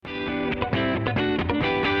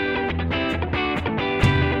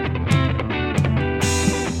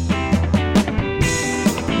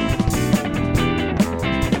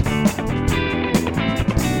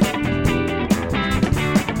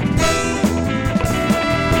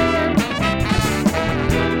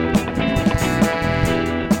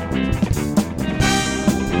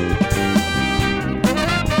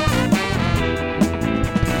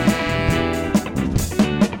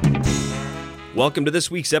Welcome to this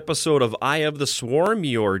week's episode of Eye of the Swarm,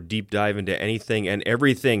 your deep dive into anything and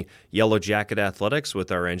everything Yellow Jacket Athletics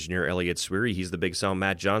with our engineer Elliot Sweary. He's the Big Sound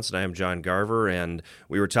Matt Johnson. I am John Garver, and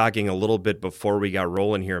we were talking a little bit before we got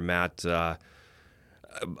rolling here, Matt,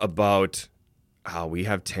 about how we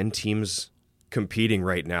have 10 teams competing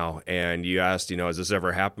right now, and you asked, has this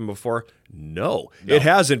ever happened before? No, it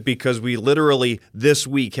hasn't, because we literally this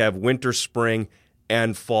week have winter, spring,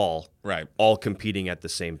 and fall, right, all competing at the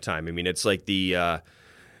same time. I mean, it's like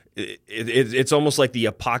it's almost like the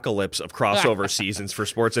apocalypse of crossover seasons for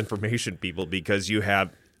sports information people, because you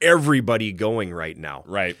have everybody going right now.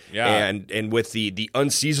 Right. Yeah. And with the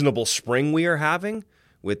unseasonable spring we are having,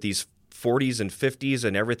 with these 40s and 50s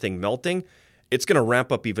and everything melting, it's going to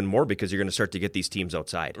ramp up even more because you're going to start to get these teams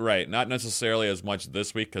outside. Right. Not necessarily as much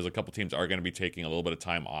this week, because a couple teams are going to be taking a little bit of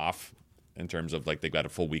time off in terms of like they've got a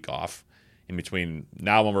full week off in between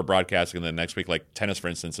now when we're broadcasting and then next week. Like tennis, for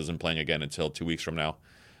instance, isn't playing again until 2 weeks from now.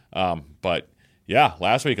 But yeah,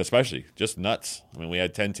 last week especially, just nuts. I mean, we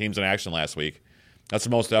had 10 teams in action last week. That's the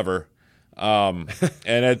most ever. And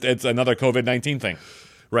it's another COVID-19 thing.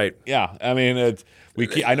 Right. Yeah. I mean,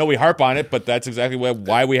 I know we harp on it, but that's exactly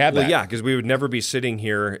why we had that. Well, yeah, because we would never be sitting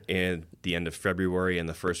here in the end of February and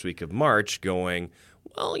the first week of March going,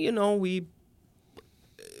 well,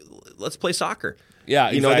 let's play soccer.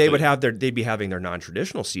 Yeah, exactly. They'd be having their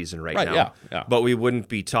non-traditional season right now. Yeah. But we wouldn't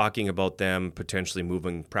be talking about them potentially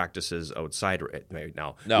moving practices outside right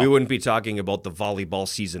now. No. We wouldn't be talking about the volleyball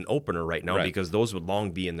season opener right now, because those would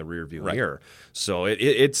long be in the rearview mirror. So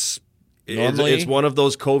it's one of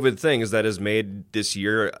those COVID things that has made this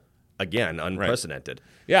year, again, unprecedented. Right.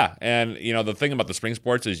 Yeah, and the thing about the spring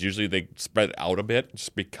sports is usually they spread out a bit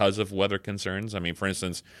just because of weather concerns. I mean, for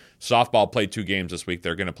instance, softball played 2 games this week.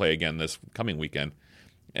 They're going to play again this coming weekend,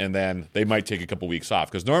 and then they might take a couple weeks off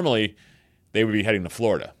because normally they would be heading to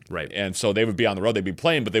Florida, right? And so they would be on the road. They'd be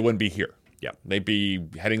playing, but they wouldn't be here. Yeah, they'd be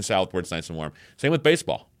heading south where it's nice and warm. Same with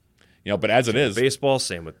baseball, but as it is, baseball,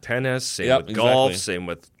 same with tennis, same with golf, same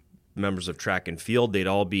with members of track and field. They'd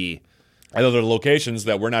all be. I know there are locations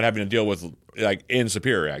that we're not having to deal with, like in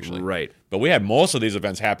Superior, actually. Right. But we had most of these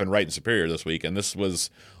events happen right in Superior this week, and this was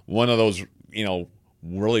one of those,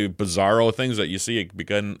 really bizarro things that you see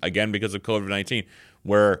again because of COVID-19,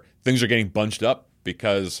 where things are getting bunched up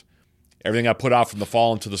because everything got put off from the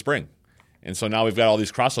fall into the spring. And so now we've got all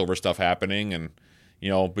these crossover stuff happening, and,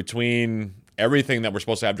 between everything that we're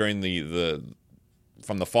supposed to have during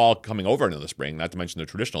from the fall coming over into the spring, not to mention the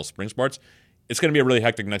traditional spring sports, it's going to be a really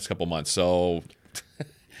hectic next couple months. So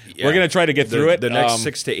we're going to try to get through it. The next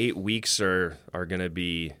 6 to 8 weeks are going to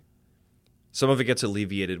be – some of it gets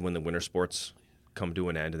alleviated when the winter sports come to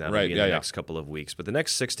an end, and that'll be in the next couple of weeks. But the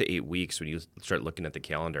next 6 to 8 weeks, when you start looking at the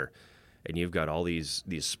calendar and you've got all these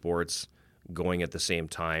sports going at the same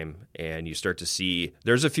time, and you start to see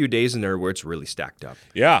there's a few days in there where it's really stacked up.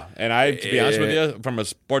 Yeah, and to be honest with you, from a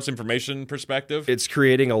sports information perspective, it's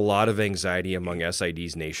creating a lot of anxiety among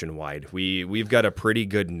SIDs nationwide. We've got a pretty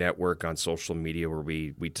good network on social media where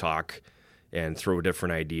we talk and throw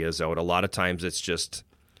different ideas out. A lot of times it's just,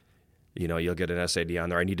 you'll get an SID on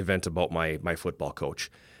there, I need to vent about my football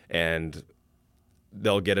coach, and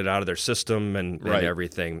they'll get it out of their system and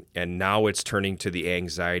everything. And now it's turning to the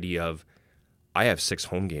anxiety of, I have 6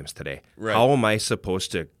 home games today. Right. How am I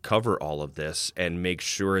supposed to cover all of this and make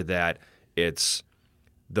sure that it's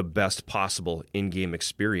the best possible in-game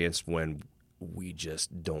experience when we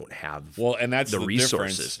just don't have the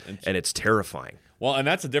resources? And it's terrifying. Well, and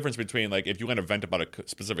that's the difference between, like, if you want to vent about a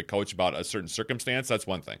specific coach about a certain circumstance, that's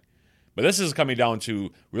one thing. But this is coming down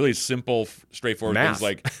to really simple, straightforward math.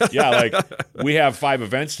 Things like, we have 5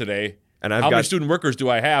 events today. And how many student workers do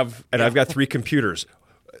I have? And I've got 3 computers.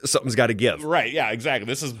 Something's got to give. Right, yeah, exactly.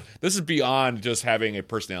 This is beyond just having a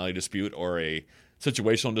personality dispute or a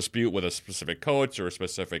situational dispute with a specific coach or a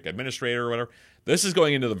specific administrator or whatever. This is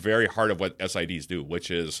going into the very heart of what SIDs do, which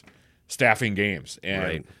is staffing games.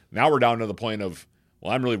 And now we're down to the point of,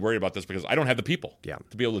 well, I'm really worried about this because I don't have the people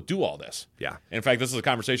to be able to do all this. Yeah. And in fact, this is a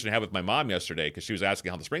conversation I had with my mom yesterday because she was asking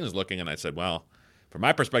how the spring is looking, and I said, well, from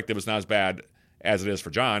my perspective, it's not as bad as it is for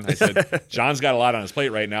John. I said, John's got a lot on his plate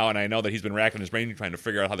right now, and I know that he's been racking his brain trying to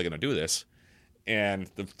figure out how they're going to do this. And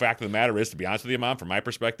the fact of the matter is, to be honest with you, Mom, from my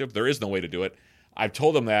perspective, there is no way to do it. I've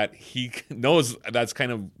told him that he knows that's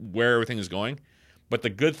kind of where everything is going. But the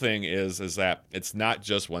good thing is that it's not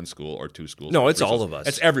just one school or 2 schools. No, it's all of us.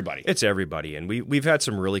 It's everybody. It's everybody. And we've had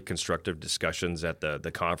some really constructive discussions at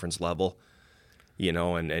the conference level,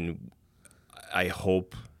 and I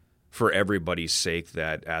hope for everybody's sake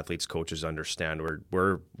that athletes, coaches understand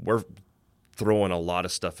we're throwing a lot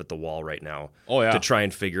of stuff at the wall right now Oh, yeah. to try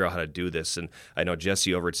and figure out how to do this. And I know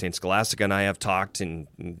Jesse over at St. Scholastica and I have talked and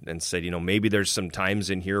said, maybe there's some times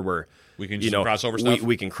in here where We can just cross over stuff.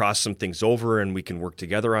 we can cross some things over and we can work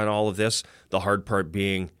together on all of this. The hard part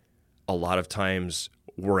being a lot of times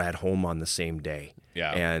we're at home on the same day.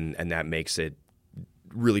 Yeah. And that makes it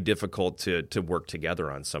really difficult to work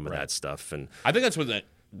together on some of that stuff. And I think that's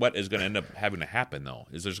what is going to end up having to happen, though,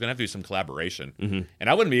 is there's going to have to be some collaboration. Mm-hmm. And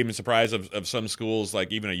I wouldn't be even surprised of some schools,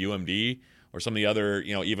 like even a UMD or some of the other,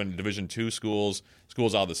 even Division II schools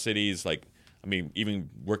out of the cities, even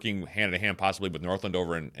working hand in hand possibly with Northland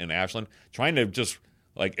over in Ashland, trying to just,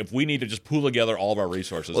 if we need to just pool together all of our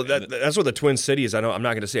resources. Well, that's what the Twin Cities, I'm not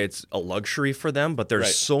going to say it's a luxury for them, but there's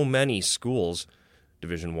Right. so many schools,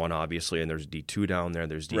 Division I obviously, and there's D2 down there,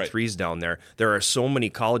 there's D3s down there. There are so many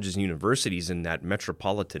colleges and universities in that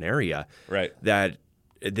metropolitan area Right. that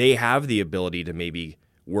they have the ability to maybe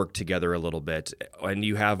work together a little bit, and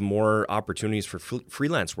you have more opportunities for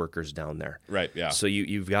freelance workers down there. Right, yeah. So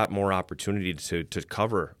you've got more opportunity to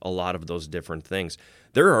cover a lot of those different things.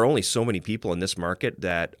 There are only so many people in this market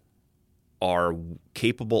that are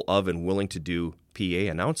capable of and willing to do PA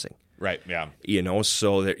announcing. Right, yeah.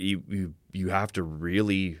 So that you have to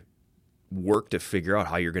really work to figure out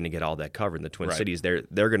how you're going to get all that covered. In the Twin Right. Cities, they're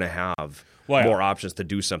going to have Well, yeah. more options to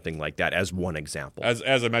do something like that, as one example. As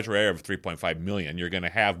a metro area of 3.5 million, you're going to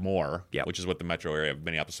have more, Yep. which is what the metro area of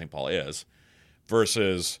Minneapolis-St. Paul is,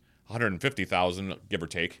 versus 150,000, give or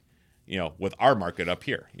take, with our market up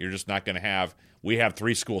here. You're just not going to have – we have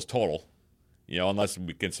 3 schools total, unless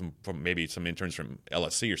we get some interns from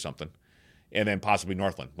LSC or something, and then possibly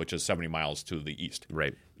Northland, which is 70 miles to the east.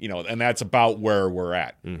 Right. And that's about where we're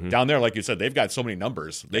at. Mm-hmm. Down there, like you said, they've got so many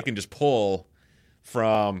numbers. They can just pull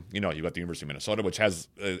from, you've got the University of Minnesota, which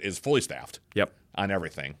is fully staffed Yep. on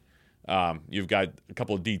everything. You've got a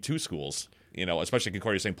couple of D2 schools, especially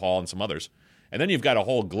Concordia St. Paul and some others. And then you've got a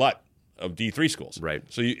whole glut of D3 schools. Right.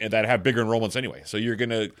 So that have bigger enrollments anyway. So you're going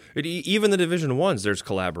to... Even the Division I's, there's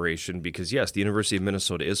collaboration because, yes, the University of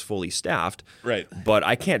Minnesota is fully staffed. Right. But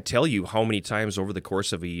I can't tell you how many times over the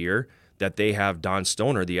course of a year that they have Don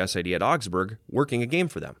Stoner, the SID at Augsburg, working a game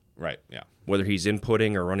for them. Right, yeah. Whether he's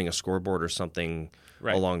inputting or running a scoreboard or something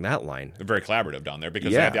Right. along that line. They're very collaborative down there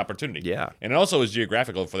because Yeah. they have the opportunity. Yeah. And it also is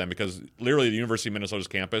geographical for them because literally the University of Minnesota's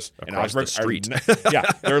campus and Across the Augsburg street.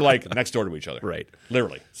 they're like next door to each other. Right.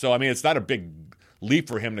 Literally. So, it's not a big leap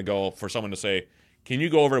for him to go, for someone to say, can you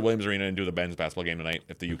go over to Williams Arena and do the Ben's basketball game tonight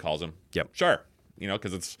if the U calls him? Yep. Sure.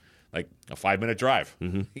 Because it's like a 5-minute drive,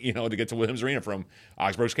 Mm-hmm. to get to Williams Arena from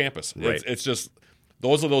Augsburg's campus. Right. It's just,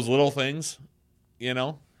 those are those little things,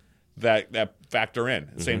 that factor in.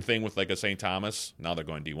 Mm-hmm. Same thing with like a St. Thomas. Now they're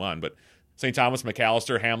going D1, but St. Thomas,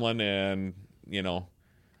 McAllister, Hamlin, and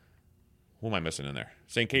who am I missing in there?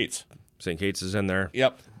 St. Kate's. St. Kate's is in there.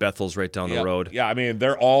 Yep. Bethel's right down the road. Yeah,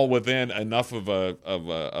 they're all within enough of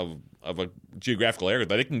a geographical area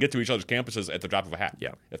that they can get to each other's campuses at the drop of a hat.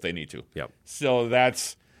 Yeah. If they need to. Yep. So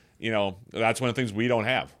that's that's one of the things we don't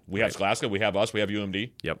have. We have Scholastica, we have us, we have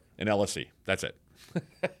UMD. Yep. And LSC. That's it.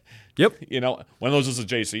 Yep. One of those is a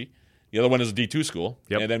JC. The other one is a D2 school.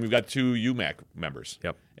 Yep. And then we've got 2 UMAC members.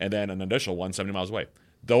 Yep. And then an additional one 70 miles away.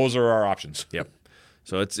 Those are our options. Yep.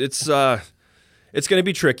 So it's going to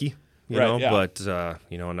be tricky, Right, yeah. but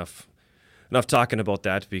enough talking about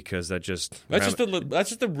that because that's just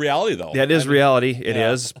the reality, though. that is reality. It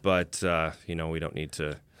Yeah. is, but we don't need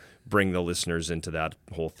to bring the listeners into that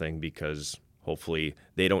whole thing because hopefully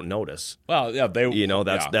they don't notice. Well, yeah,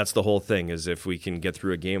 That's the whole thing is if we can get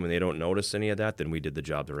through a game and they don't notice any of that, then we did the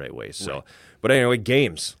job the right way. So, Right. But anyway,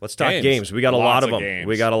 games. Let's talk games. We got a lot Lots of them. games.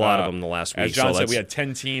 We got a lot of them the last week. As John so said, we had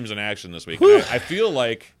 10 teams in action this week. And I feel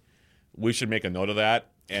like we should make a note of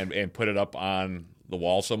that and put it up on the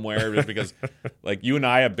wall somewhere just because like you and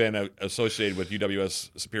I have been associated with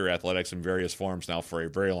UWS Superior Athletics in various forms now for a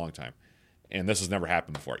very long time. And this has never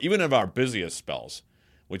happened before. Even in our busiest spells,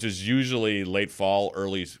 which is usually late fall,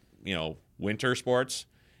 early, winter sports,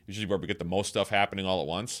 usually where we get the most stuff happening all at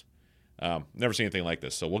once. Never seen anything like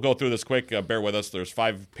this. So we'll go through this quick. Bear with us. There's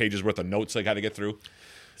 5 pages worth of notes I got to get through.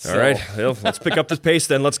 All right, well, let's pick up this pace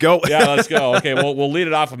then. Let's go. Yeah, let's go. Okay, we'll lead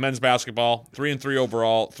it off with men's basketball. 3-3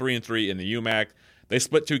 overall, 3-3 in the UMAC. They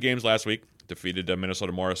split 2 games last week. Defeated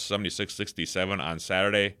Minnesota Morris 76-67 on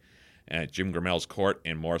Saturday at Jim Gramel's court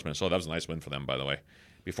in Morris, Minnesota. That was a nice win for them, by the way.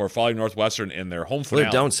 Before falling Northwestern in their home finale.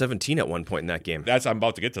 They're down 17 at one point in that game. I'm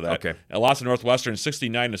about to get to that. Okay. They lost to Northwestern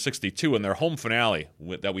 69-62 in their home finale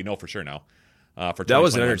that we know for sure now For That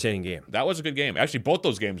was an 2021. entertaining game. That was a good game. Actually, both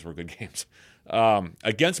those games were good games.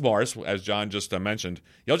 Against Morris, as John just mentioned,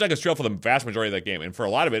 Yellow Jackets trailed for the vast majority of that game, and for a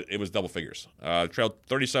lot of it, it was double figures. Trailed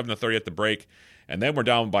 37-30 at the break, and then we're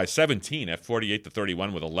down by 17 at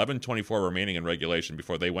 48-31 with 11:24 remaining in regulation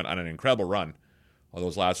before they went on an incredible run of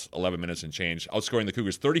those last 11 minutes and change, outscoring the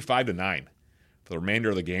Cougars 35-9 for the remainder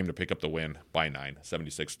of the game to pick up the win by 9,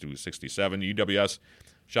 76-67. UWS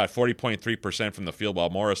shot 40.3% from the field, while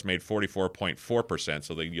Morris made 44.4%,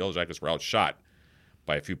 so the Yellow Jackets were outshot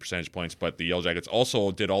by a few percentage points, but the Yellow Jackets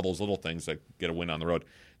also did all those little things that get a win on the road.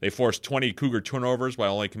 They forced 20 Cougar turnovers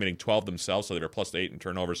while only committing 12 themselves, so they were +8 in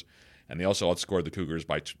turnovers, and they also outscored the Cougars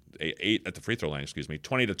by 8 at the free throw line,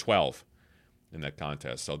 20-12 in that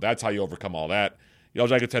contest. So that's how you overcome all that. Yellow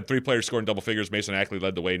Jackets had 3 players scoring double figures. Mason Ackley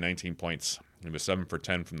led the way, 19 points. He was 7 for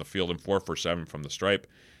 10 from the field and 4 for 7 from the stripe.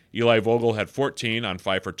 Eli Vogel had 14 on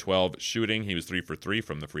 5 for 12 shooting. He was 3 for 3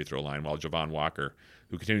 from the free throw line, while Javon Walker,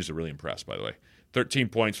 who continues to really impress, by the way, 13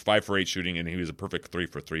 points, 5 for 8 shooting, and he was a perfect 3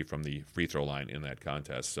 for 3 from the free throw line in that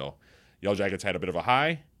contest. So Yellow Jackets had a bit of a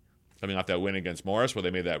high coming off that win against Morris, where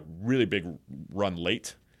they made that really big run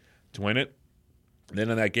late to win it. And then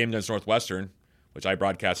in that game against Northwestern, which I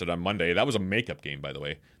broadcasted on Monday, that was a makeup game, by the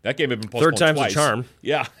way. That game had been postponed Third time's twice. a charm.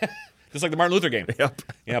 Yeah. Just like the Martin Luther game. Yep.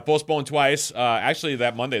 Yeah, postponed twice. Actually,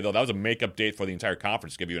 that Monday, though, that was a makeup date for the entire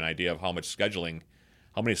conference, to give you an idea of how many scheduling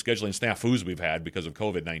snafus we've had because of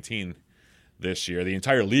COVID-19 this year. The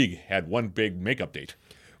entire league had one big makeup date.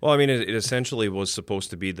 Well, I mean, it essentially was supposed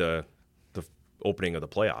to be the opening of the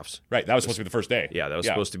playoffs. Right, that was supposed to be the first day. Yeah, that was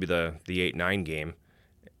supposed to be the 8-9 game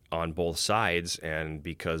on both sides, and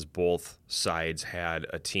because both sides had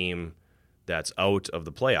a team that's out of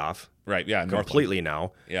the playoff Right, yeah. completely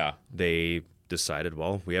now, Yeah. they decided,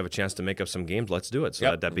 well, we have a chance to make up some games. Let's do it.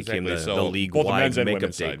 So that became exactly. the Both the league-wide men's and makeup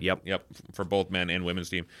women's date. side. Yep. For both men and women's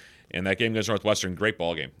team. And that game against Northwestern, great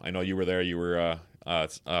ball game. I know you were there. You were down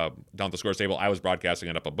at the scores table. I was broadcasting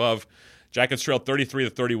it up above. Jackets trailed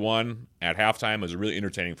 33-31 at halftime. It was a really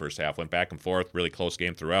entertaining first half. Went back and forth, really close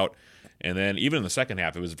game throughout. And then even in the second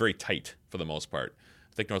half, it was very tight for the most part.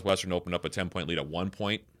 I think Northwestern opened up a 10-point lead at one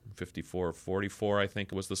point, 54-44, I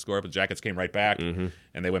think it was the score. But the Jackets came right back, and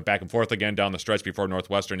they went back and forth again down the stretch before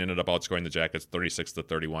Northwestern ended up outscoring the Jackets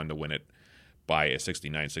 36-31 to win it by a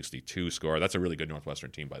 69-62 score. That's a really good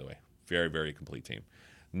Northwestern team, by the way. Very, very complete team.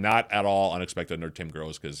 Not at all unexpected under Tim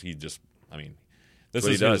Gross, because he just, I mean, this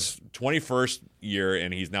is his 21st year,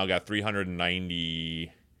 and he's now got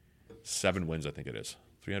 397 wins, I think it is.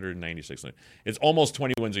 396 wins. It's almost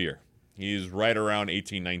 20 wins a year. He's right around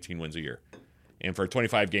 18, 19 wins a year. And for a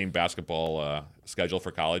 25-game basketball schedule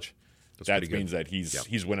for college, that means that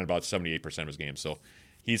he's winning about 78% of his games. So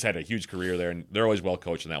he's had a huge career there, and they're always well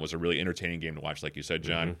coached, and that was a really entertaining game to watch, like you said,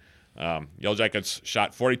 John. Yellow Jackets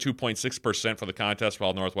shot 42.6% for the contest,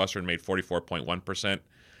 while Northwestern made 44.1%.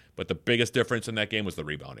 But the biggest difference in that game was the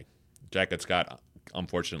rebounding. Jackets got,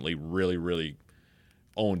 unfortunately, really, really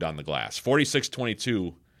owned on the glass.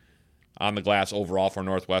 46-22 on the glass overall for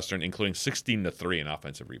Northwestern, including 16-3 in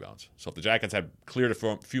offensive rebounds. So if the Jackets had cleared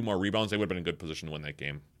a few more rebounds, they would have been in good position to win that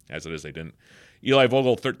game. As it is, they didn't. Eli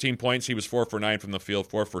Vogel, 13 points. He was 4 for 9 from the field,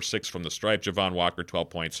 4 for 6 from the stripe. Javon Walker, 12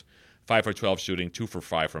 points, 5 for 12 shooting, 2 for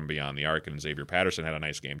 5 from beyond the arc. And Xavier Patterson had a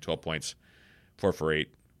nice game, 12 points, 4 for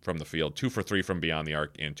 8 from the field, 2 for 3 from beyond the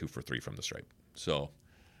arc, and 2 for 3 from the stripe. So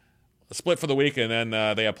a split for the week, and then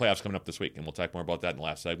they have playoffs coming up this week, and we'll talk more about that in the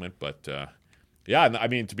last segment. But, yeah, I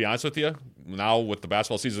mean, to be honest with you, now with the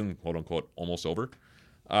basketball season, quote-unquote, almost over,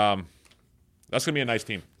 that's going to be a nice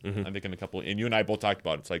team. I think in a couple, and you and I both talked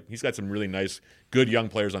about it. It's like he's got some really nice, good young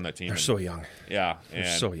players on that team. They're so young. Yeah.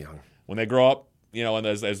 They're so young. When they grow up, you know, and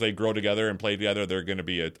as they grow together and play together, they're going to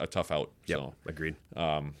be a tough out. Yep, So, agreed.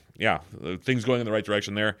 yeah, things going in the right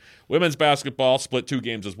direction there. Women's basketball split 2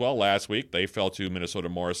 games as well last week. They fell to Minnesota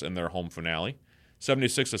Morris in their home finale,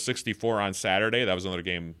 76-64 on Saturday. That was another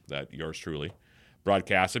game that yours truly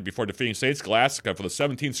broadcasted before defeating St. Scholastica for the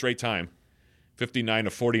 17th straight time,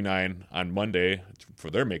 59-49 on Monday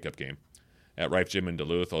for their makeup game at Rife Gym in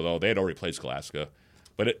Duluth, although they had already played Scholastica.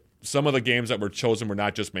 But some of the games that were chosen were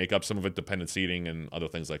not just makeup. Some of it dependent seating and other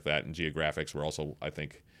things like that, and geographics were also, I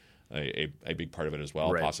think, a big part of it as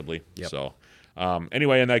well, possibly. Yep. So,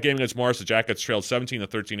 anyway, in that game against Morris, the Jackets trailed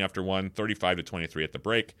 17-13 after 1, 35-23 at the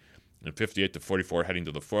break, and 58-44 heading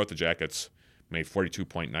to the fourth. The Jackets made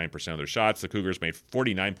 42.9% of their shots. The Cougars made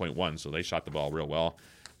 49.1%, so they shot the ball real well.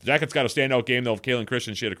 The Jackets got a standout game, though, of Kaylin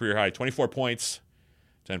Christian. She had a career high, 24 points,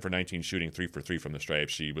 10 for 19 shooting, 3 for 3 from the stripe.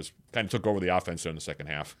 She was kind of took over the offense in the second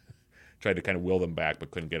half. Tried to kind of will them back,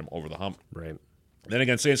 but couldn't get them over the hump. Right. Then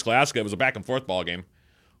against St. Scholastica, it was a back-and-forth ball game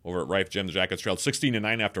over at Rife Gym. The Jackets trailed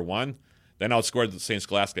 16-9 after 1. Then outscored the St.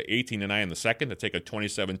 Scholastica 18-9 in the second to take a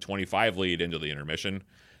 27-25 lead into the intermission.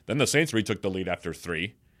 Then the Saints retook the lead after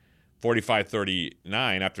 3, 45-39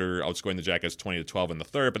 after outscoring the Jackets 20-12 in the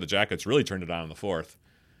third, but the Jackets really turned it on in the fourth.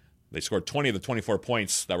 They scored 20 of the 24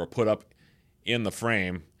 points that were put up in the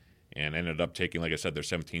frame and ended up taking, like I said, their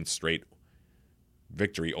 17th straight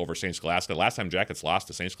victory over St. Scholastica. Last time Jackets lost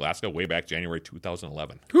to St. Scholastica way back January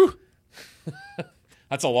 2011. Whew.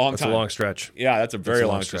 That's a long time. That's a long stretch. Yeah, that's a very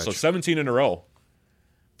long stretch. So 17 in a row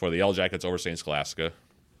for the Yellow Jackets over St. Scholastica.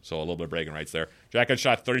 So a little bit of bragging rights there. Jackets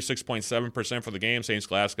shot 36.7% for the game. St.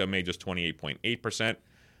 Scholastica made just 28.8%.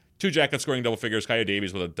 2 Jackets scoring double figures. Kaya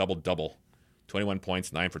Davies with a double-double. 21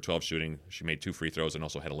 points, 9 for 12 shooting. She made 2 free throws and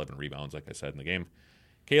also had 11 rebounds, like I said, in the game.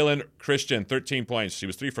 Kaylin Christian, 13 points. She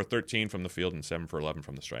was 3 for 13 from the field and 7 for 11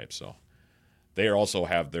 from the stripe. So they also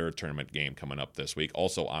have their tournament game coming up this week,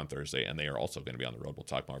 also on Thursday, and they are also going to be on the road. We'll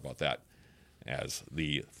talk more about that as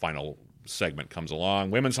the final segment comes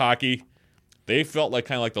along. Women's hockey, they felt like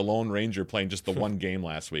kind of like the Lone Ranger playing just the one game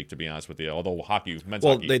last week, to be honest with you, although men's hockey.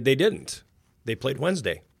 Well, they didn't. They played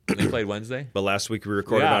Wednesday. They played Wednesday? But last week we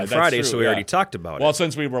recorded on Friday, true, so we already talked about it. Well,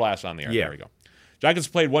 since we were last on the air. Yeah. There we go. Jackets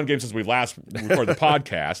played one game since we last recorded the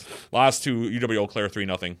podcast. Lost to UW Eau Claire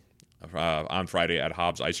 3-0 on Friday at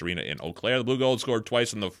Hobbs Ice Arena in Eau Claire. The Blue Gold scored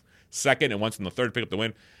twice in the second and once in the third to pick up the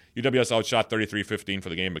win. UWS outshot 33-15 for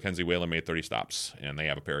the game. Mackenzie Whalen made 30 stops, and they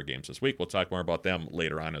have a pair of games this week. We'll talk more about them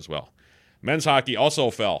later on as well. Men's hockey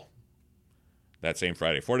also fell that same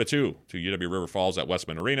Friday, 4-2 to UW River Falls at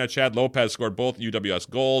Westman Arena. Chad Lopez scored both UWS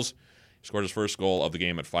goals. He scored his first goal of the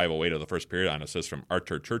game at 5:08 of the first period on assist from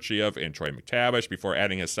Artur Turchiev and Troy McTavish before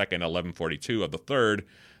adding his second at 11:42 of the third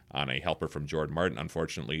on a helper from Jordan Martin.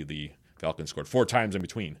 Unfortunately, the Falcons scored 4 times in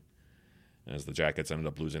between as the Jackets ended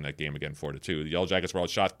up losing that game again 4-2. The Yellow Jackets were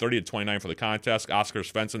outshot 30-29 for the contest. Oscar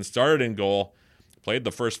Svensson started in goal, played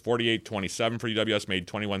the first 48-27 for UWS, made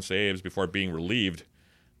 21 saves before being relieved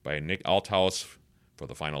by Nick Althaus for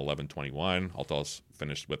the final 11-21. Althaus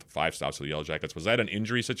finished with 5 stops for the Yellow Jackets. Was that an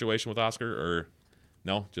injury situation with Oscar, or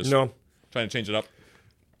no? Just no. Trying to change it up?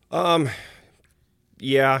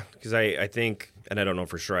 Yeah, because I think, and I don't know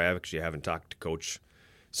for sure, I actually haven't talked to Coach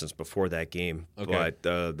since before that game, but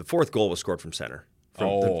the fourth goal was scored from center,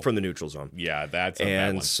 from the neutral zone. Yeah, that's a and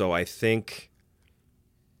bad one. So I think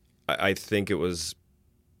it was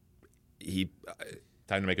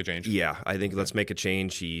time to make a change. Yeah, I think let's make a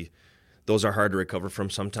change. Those are hard to recover from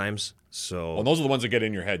sometimes. So well, those are the ones that get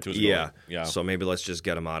in your head too. Yeah. So maybe let's just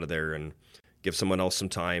get him out of there and give someone else some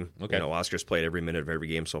time. Okay. You know, Oscar's played every minute of every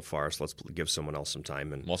game so far, so let's give someone else some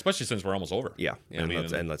time. And well, especially since we're almost over. Yeah.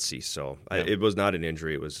 And let's see. So it was not an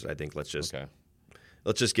injury. It was. I think let's just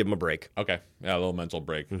give him a break. Okay. Yeah, a little mental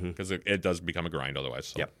break because it does become a grind otherwise.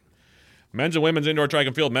 So. Yep. Men's and women's indoor track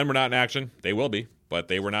and field. Men were not in action. They will be, but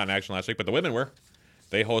they were not in action last week. But the women were.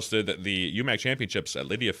 They hosted the UMAC Championships at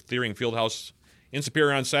Lydia Thiering Fieldhouse in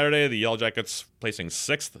Superior on Saturday. The Yellow Jackets placing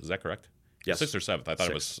 6th. Is that correct? Yes. 6th or 7th. I thought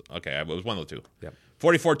it was. Okay, it was one of the two. Yep.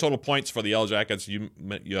 44 total points for the Yellow Jackets. U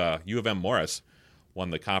of M Morris won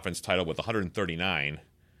the conference title with 139.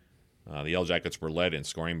 The Yellow Jackets were led in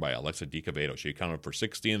scoring by Alexa DiCavedo. She accounted for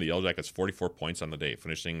 16 of the Yellow Jackets' 44 points on the day,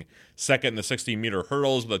 finishing second in the 16-meter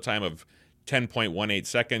hurdles with a time of 10.18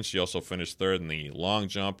 seconds. She also finished third in the long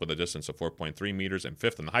jump with a distance of 4.3 meters and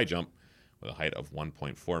fifth in the high jump with a height of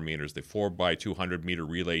 1.4 meters. The 4x200-meter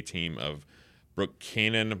relay team of Brooke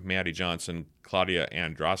Kanan, Maddie Johnson, Claudia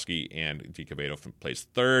Androsky, and DiCavedo placed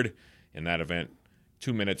third in that event,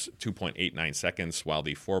 2 minutes, 2.89 seconds, while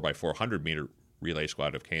the 4x400-meter relay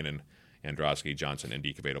squad of Kanan, Androsky, Johnson, and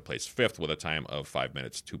DiCavedo placed fifth with a time of 5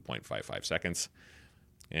 minutes, 2.55 seconds.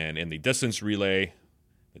 And in the distance relay,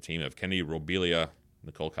 the team of Kennedy Robilia,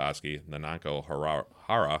 Nicole Koski, Nanako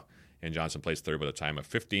Hara, and Johnson placed third with a time of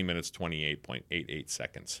 15 minutes, 28.88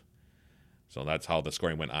 seconds. So that's how the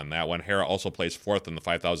scoring went on that one. Hara also placed fourth in the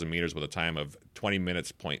 5,000 meters with a time of 20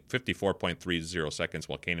 minutes, 54.30 seconds,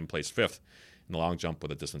 while Kanan placed fifth in the long jump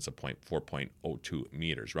with a distance of 4.02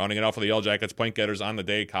 meters. Rounding it off for the Yellow Jackets, point getters on the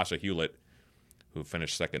day, Kasha Hewlett, who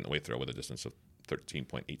finished second in the weight throw with a distance of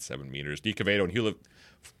 13.87 meters. DiCavedo and Hewlett,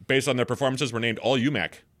 based on their performances, were named All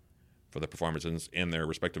UMAC for the performances in their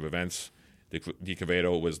respective events.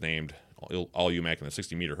 DiCavedo was named All UMAC in the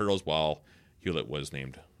 60-meter hurdles, while Hewlett was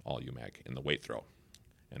named All UMAC in the weight throw.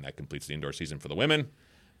 And that completes the indoor season for the women.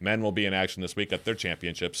 Men will be in action this week at their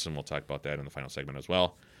championships, and we'll talk about that in the final segment as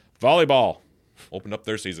well. Volleyball opened up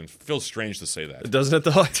their season. Feels strange to say that. Doesn't it,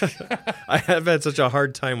 though? I have had such a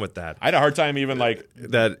hard time with that. I had a hard time even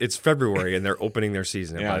that it's February and they're opening their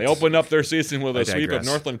season. Yeah, they opened up their season with a sweep of digress.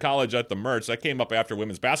 Northland College at the Mertz. That came up after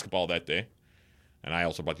women's basketball that day. And I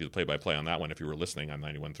also brought you the play-by-play on that one if you were listening on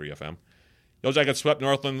 91.3 FM. Yellow Jackets swept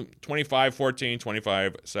Northland 25-14,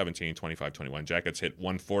 25-17, 25-21. Jackets hit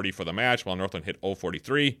 140 for the match, while Northland hit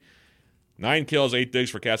 043. 9 kills, 8 digs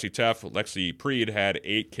for Cassie Teff. Lexi Preed had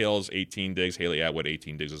 8 kills, 18 digs. Haley Atwood,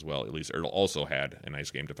 18 digs as well. Elise Ertl also had a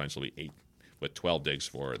nice game defensively, 8 with 12 digs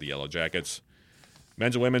for the Yellow Jackets.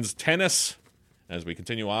 Men's and women's tennis, as we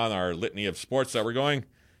continue on our litany of sports that we're going.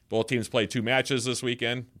 Both teams played 2 matches this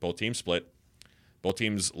weekend. Both teams split. Both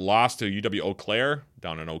teams lost to UW Eau Claire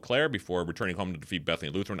down in Eau Claire before returning home to defeat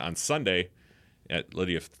Bethany Lutheran on Sunday at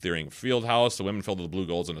Lydia Thiering Fieldhouse. The women filled the Blue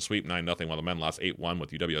Golds in a sweep 9-0, while the men lost 8-1,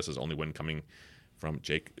 with UWS's only win coming from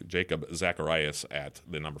Jacob Zacharias at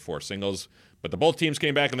the number 4 singles. But the both teams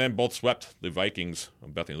came back and then both swept the Vikings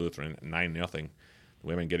of Bethany Lutheran 9-0. The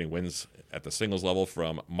women getting wins at the singles level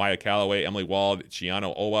from Maya Calloway, Emily Wald,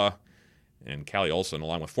 Chiano Owa, and Callie Olson,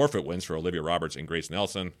 along with forfeit wins for Olivia Roberts and Grace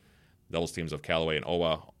Nelson. Doubles teams of Calloway and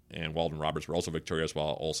Owa and Walden Roberts were also victorious,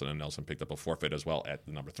 while Olson and Nelson picked up a forfeit as well at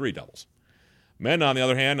the number 3 doubles. Men, on the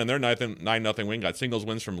other hand, in their 9-0 win, got singles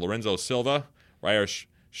wins from Lorenzo Silva, Ryer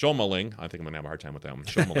Schomeling. I think I'm going to have a hard time with that one.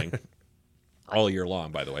 Schomeling. All year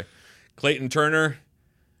long, by the way. Clayton Turner,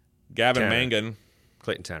 Gavin Mangan.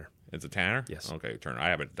 Clayton Tanner. Is it Tanner? Yes. Okay, Turner. I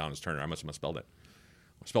have it down as Turner. I must have misspelled it.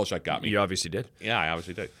 Spell check got me. You obviously did. Yeah, I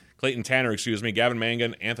obviously did. Clayton Tanner, Gavin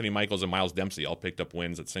Mangan, Anthony Michaels, and Miles Dempsey all picked up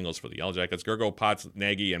wins at singles for the Yellow Jackets. Gergo Potts,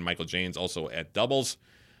 Nagy, and Michael Janes also at doubles.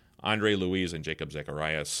 Andre Louise and Jacob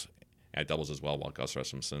Zacharias at doubles as well, while Gus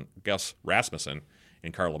Rasmussen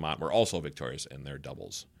and Carl Lamont were also victorious in their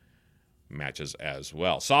doubles matches as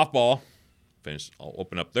well. Softball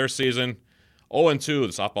open up their season 0-2. The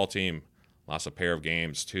softball team lost a pair of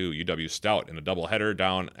games to UW Stout in a doubleheader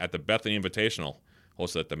down at the Bethany Invitational,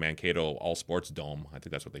 hosted at the Mankato All Sports Dome. I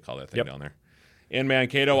think that's what they call that thing down there. In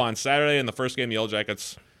Mankato on Saturday, in the first game, the Yellow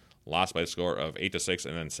Jackets lost by a score of 8-6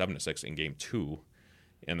 and then 7-6 in Game 2.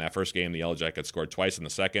 In that first game, the Yellow Jackets scored twice in the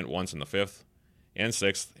second, once in the 5th and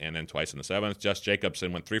 6th, and then twice in the 7th. Jess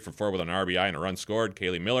Jacobson went 3 for 4 with an RBI and a run scored.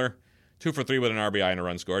 Kaylee Miller, 2 for 3 with an RBI and a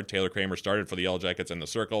run scored. Taylor Kramer started for the Yellow Jackets in the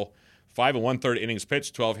circle. 5 1/3 innings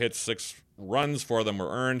pitched, 12 hits, 6 runs. 4 of them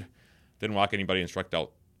were earned. Didn't walk anybody and struck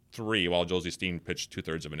out 3, while Josie Steen pitched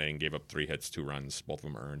 2/3 of an inning, gave up 3 hits, 2 runs. Both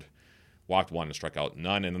of them earned. Walked 1 and struck out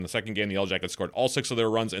none. And in the second game, the Yellow Jackets scored all 6 of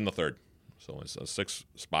their runs in the third. So it's a 6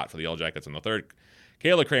 spot for the Yellow Jackets in the third.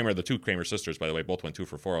 Kayla Kramer, the 2 Kramer sisters, by the way, both went 2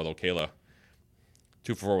 for 4, although Kayla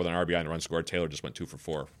 2 for 4 with an RBI and a run scored. Taylor just went 2 for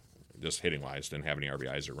 4, just hitting-wise. Didn't have any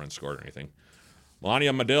RBIs or runs scored or anything.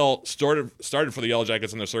 Melania Medill started for the Yellow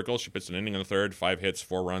Jackets in their circle. She pitched an inning in the third, 5 hits,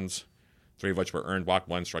 4 runs, 3 of which were earned. Walked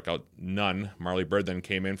 1, struck out none. Marley Bird then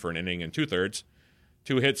came in for an inning and 2/3.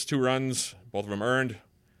 2 hits, 2 runs, both of them earned.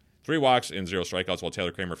 3 walks and 0 strikeouts, while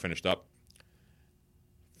Taylor Kramer finished up.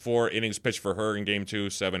 4 innings pitched for her in Game 2,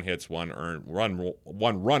 7 hits, 1 run,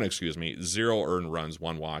 0 earned runs,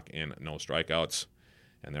 1 walk, and no strikeouts.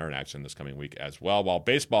 And they're in action this coming week as well. While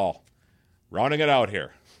baseball, rounding it out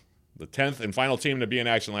here, the 10th and final team to be in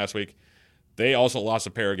action last week, they also lost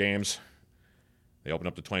a pair of games. They opened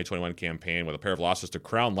up the 2021 campaign with a pair of losses to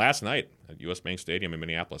Crown last night at U.S. Bank Stadium in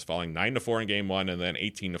Minneapolis, falling 9-4 in Game 1 and then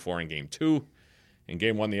 18-4 in Game 2. In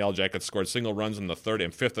Game 1, the Yellow Jackets scored single runs in the 3rd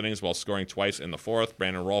and 5th innings while scoring twice in the 4th.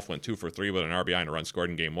 Brandon Rolfe went 2 for 3 with an RBI and a run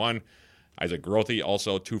scored in Game 1. Isaac Grothe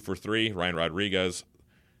also 2 for 3. Ryan Rodriguez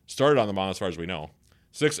started on the mound as far as we know.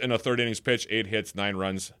 6 in the 3rd innings pitched, 8 hits, 9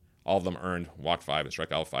 runs, all of them earned. Walked 5 and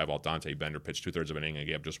struck out 5, while Dante Bender pitched 2/3 of an inning and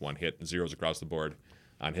gave just 1 hit, 0s across the board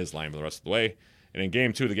on his line for the rest of the way. And in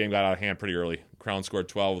Game 2, the game got out of hand pretty early. Crown scored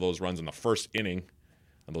 12 of those runs in the first inning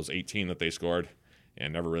of those 18 that they scored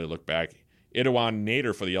and never really looked back. Idawan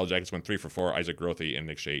Nader for the Yellow Jackets went 3 for 4. Isaac Grothe and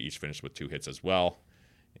Nick Shea each finished with 2 hits as well.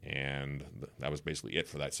 And that was basically it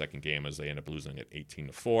for that second game, as they ended up losing at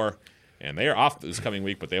 18-4. And they are off this coming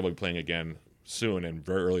week, but they will be playing again soon and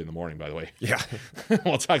very early in the morning, by the way. Yeah.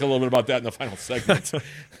 We'll talk a little bit about that in the final segment.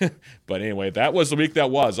 But anyway, that was the week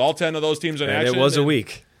that was. All 10 of those teams in action. It was a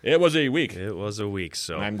week. It was a week. It was a week.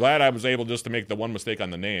 So and I'm glad I was able just to make the one mistake on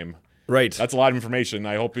the name. Right. That's a lot of information.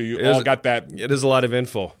 I hope you all got that. It is a lot of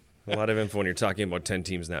info. A lot of info when you're talking about 10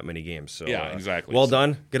 teams in that many games. So yeah, exactly. Well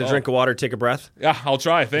done. Get a drink of water, take a breath. Yeah, I'll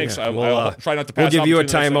try. Thanks. Yeah, I'll try not to pass. We'll give you a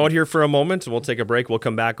timeout here for a moment. We'll take a break. We'll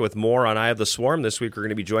come back with more on Eye of the Swarm. This week we're going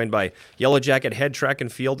to be joined by Yellow Jacket head track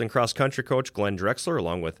and field and cross country coach Glenn Drexler,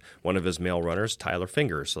 along with one of his male runners, Tyler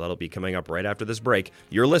Finger. So that'll be coming up right after this break.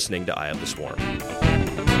 You're listening to Eye of the Swarm.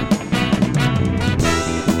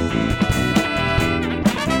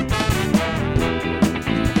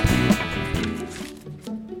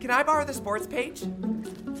 Can I borrow the sports page?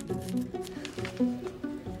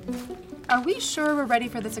 Are we sure we're ready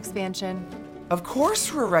for this expansion? Of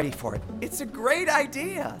course we're ready for it. It's a great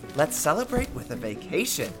idea. Let's celebrate with a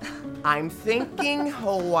vacation. I'm thinking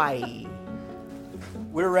Hawaii.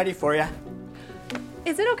 We're ready for you.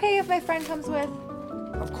 Is it okay if my friend comes with?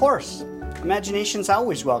 Of course. Imagination's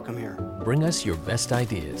always welcome here. Bring us your best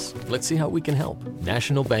ideas. Let's see how we can help.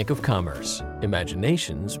 National Bank of Commerce.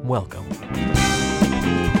 Imagination's welcome.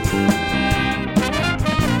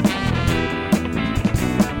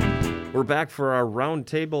 We're back for our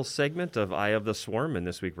roundtable segment of Eye of the Swarm, and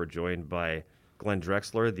this week we're joined by Glenn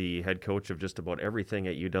Drexler, the head coach of just about everything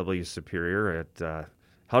at UW Superior.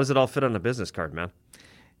 How does it all fit on a business card, man?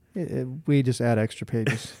 We just add extra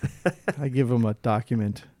pages. I give them a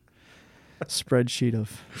document, spreadsheet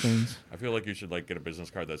of things. I feel like you should get a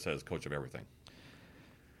business card that says "Coach of Everything."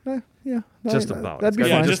 Yeah, Just about. That'd be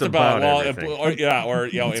It's fine. got Just about. Well, everything. or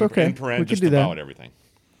It's okay. in paren, We could just do that. about everything.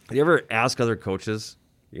 Do you ever ask other coaches,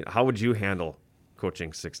 how would you handle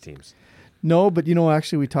coaching 6 teams? No, but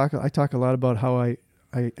actually, I talk a lot about how I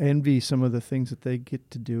envy some of the things that they get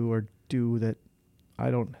to do or do that I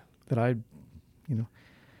don't.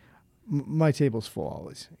 My table's full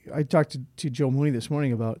always. I talked to Joe Mooney this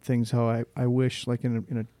morning about things how I wish, like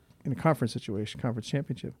in a conference situation, conference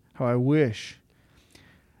championship, how I wish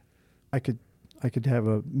I could have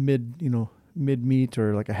a mid meet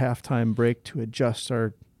or like a halftime break to adjust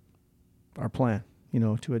our plan,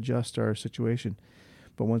 to adjust our situation.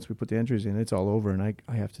 But once we put the entries in, it's all over, and I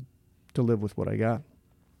have to live with what I got.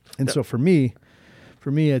 And so for me,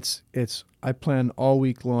 it's I plan all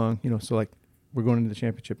week long. So like we're going into the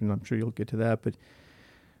championship, and I'm sure you'll get to that. But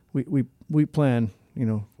we plan,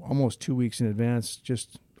 almost 2 weeks in advance.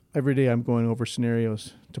 Just every day, I'm going over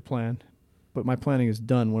scenarios to plan. But my planning is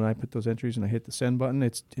done when I put those entries and I hit the send button.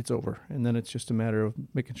 It's over, and then it's just a matter of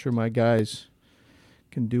making sure my guys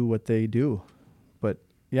can do what they do. But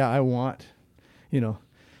yeah, I want,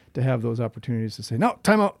 to have those opportunities to say, no,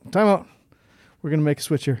 time out. We're going to make a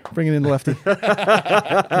switch here. Bring it in the lefty. He'd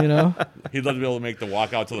love to be able to make the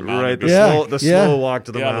walk out to the mound. Right, Yeah. slow walk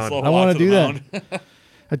to the mound. The slow I walk wanna to the do mound.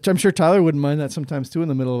 that. I'm sure Tyler wouldn't mind that sometimes too in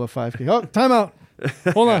the middle of a 5K. Oh, time out.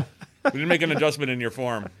 Hold on. We didn't make an adjustment in your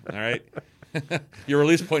form. All right, your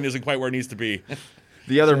release point isn't quite where it needs to be.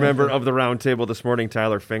 The other member of the round table this morning,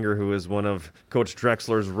 Tyler Finger, who is one of Coach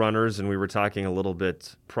Drexler's runners, and we were talking a little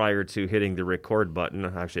bit prior to hitting the record button.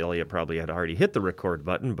 Actually, Elliot probably had already hit the record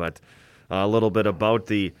button, but a little bit about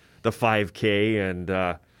the 5K,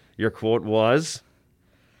 and your quote was,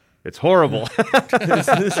 "It's horrible."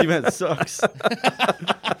 This event sucks.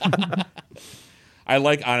 I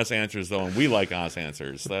like honest answers, though, and we like honest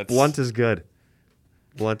answers. Blunt is good.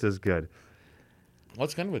 Blunt is good. Well,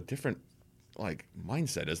 it's kind of a different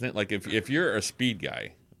mindset, isn't it? Like if you're a speed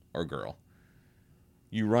guy or girl,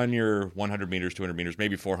 you run your 100 meters, 200 meters,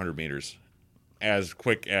 maybe 400 meters as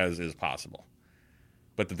quick as is possible.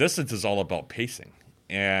 But the distance is all about pacing.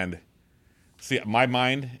 And see, my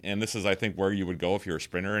mind, and this is, I think, where you would go if you're a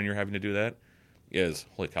sprinter and you're having to do that, is,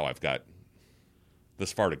 holy cow, I've got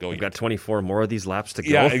this far to go. We've got 24 more of these laps to go.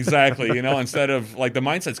 Yeah, exactly. Instead of the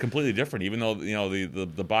mindset's completely different, even though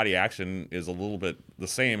the body action is a little bit the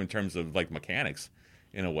same in terms of mechanics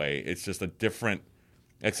in a way. It's just a different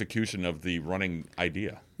execution of the running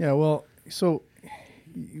idea. Yeah, well, so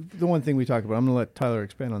the one thing we talk about, I'm going to let Tyler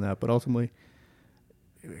expand on that, but ultimately,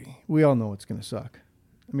 we all know it's going to suck.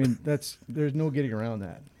 I mean, there's no getting around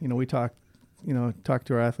that. We talk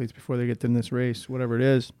to our athletes before they get in this race, whatever it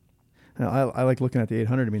is. And I like looking at the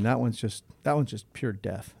 800. I mean, that one's just pure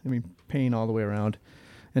death. I mean, pain all the way around.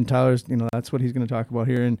 And Tyler's, that's what he's going to talk about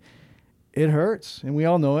here. And it hurts, and we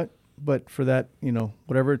all know it. But for that,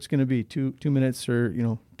 whatever it's going to be, 2 minutes or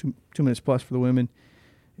 2 minutes plus for the women,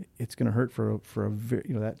 it's going to hurt for a very,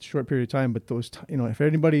 that short period of time. But those, if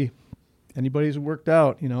anybody's worked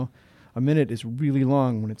out, a minute is really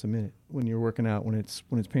long when it's a minute when you're working out, when it's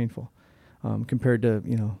painful, compared to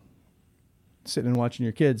sitting and watching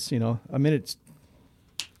your kids. A minute's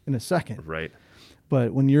in a second, Right.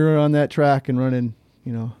 but when you're on that track and running,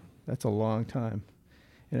 that's a long time,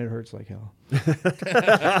 and it hurts like hell.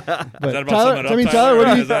 But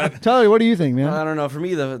Tyler, what do you think, man? I don't know. For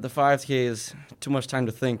me, the 5K is too much time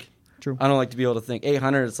to think. True. I don't like to be able to think.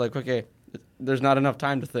 800, it's like, okay, there's not enough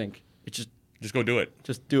time to think. It's Just go do it.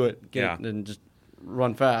 just do it, get it, and just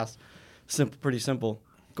run fast. Pretty simple.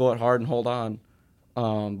 Go it hard and hold on.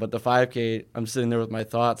 But the 5K, I'm sitting there with my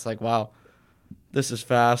thoughts like, wow, this is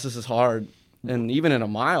fast, this is hard. And even in a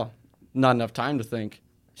mile, not enough time to think.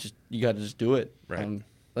 You got to just do it. Right.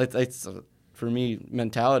 It's for me,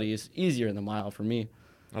 mentality is easier in the mile for me.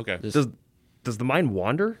 Okay. Does the mind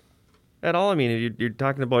wander at all? I mean, you're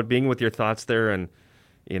talking about being with your thoughts there, and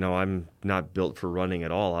You know, I'm not built for running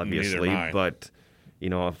at all, obviously, Neither am I. but you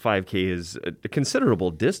know, a 5K is a considerable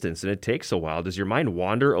distance, and it takes a while. Does your mind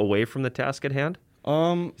wander away from the task at hand?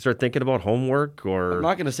 Start thinking about homework, or I'm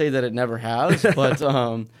not going to say that it never has, but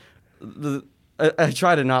I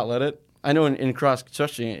try to not let it. I know in cross,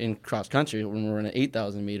 especially in cross country, when we're in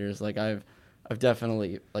 8,000 meters, like I've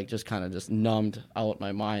definitely like just kind of just numbed out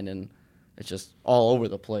my mind, and it's just all over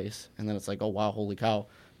the place. And then it's like, oh wow, holy cow,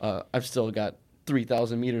 I've still got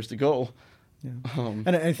 3,000 meters to go. Yeah.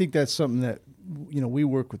 And I think that's something that, you know, we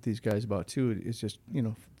work with these guys about too. Is just, you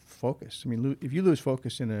know, focus. I mean, if you lose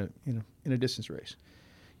focus in a distance race,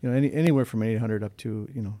 you know, anywhere from 800 up to,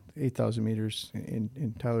 you know, 8,000 meters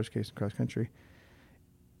in Tyler's case in cross country,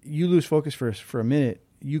 you lose focus for a minute,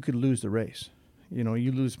 you could lose the race. You know,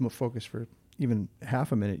 you lose focus for even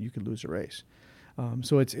half a minute, you could lose a race.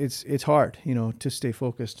 So it's hard, you know, to stay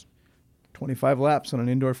focused. 25 laps on an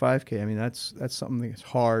indoor 5K. I mean, that's something that's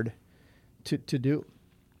hard to do.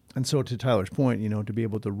 And so to Tyler's point, you know, to be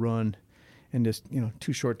able to run and just, you know,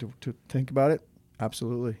 too short to think about it,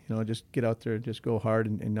 absolutely. You know, just get out there and just go hard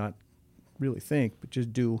and not really think, but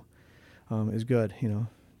just do is good. You know,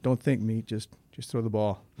 don't think meat, just throw the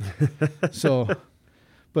ball. So,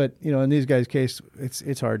 but, you know, in these guys' case,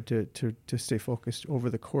 it's hard to stay focused over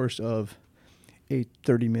the course of a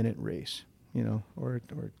 30-minute race, you know, or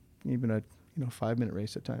even a, you know, 5-minute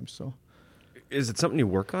race at times. So, is it something you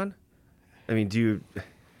work on? I mean, do you?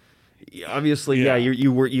 Obviously, Yeah.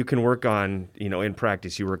 you can work on, you know, in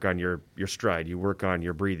practice, you work on your stride, you work on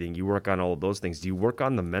your breathing, you work on all of those things. Do you work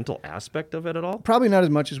on the mental aspect of it at all? probably not as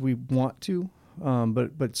much as we want to,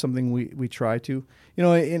 but something we try to, you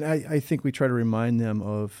know, and I think we try to remind them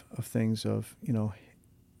of things of, you know,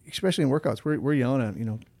 especially in workouts, we're yelling at, you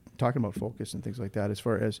know, talking about focus and things like that, as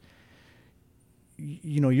far as,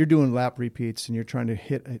 you know, you're doing lap repeats and you're trying to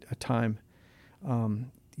hit a time.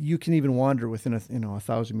 You can even wander within a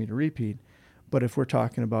 1,000-meter repeat, but if we're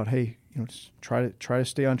talking about, hey, you know, just try to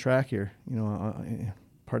stay on track here, you know,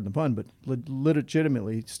 pardon the pun, but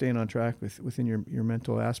legitimately staying on track within your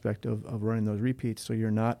mental aspect of running those repeats, so you're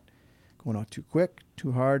not going out too quick,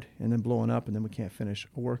 too hard, and then blowing up, and then we can't finish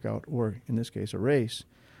a workout, or in this case, a race,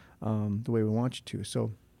 the way we want you to.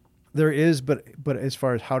 So there is, but as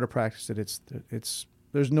far as how to practice it,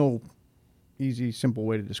 there's no easy, simple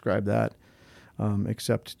way to describe that.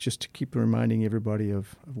 Except just to keep reminding everybody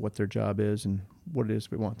of what their job is and what it is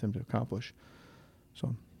we want them to accomplish.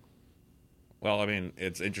 So, Well, I mean,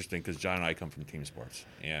 it's interesting because John and I come from team sports,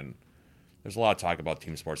 and there's a lot of talk about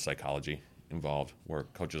team sports psychology involved, where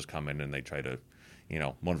coaches come in and they try to, you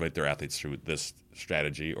know, motivate their athletes through this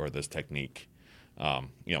strategy or this technique.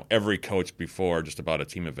 You know, every coach before just about a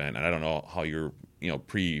team event, and I don't know how your, you know,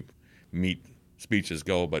 pre-meet speeches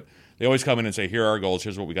go, but they always come in and say, here are our goals,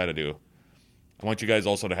 here's what we got to do. I want you guys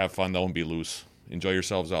also to have fun, though, and be loose. Enjoy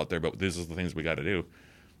yourselves out there, but this is the things we got to do.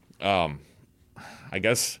 I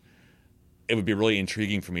guess it would be really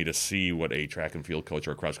intriguing for me to see what a track and field coach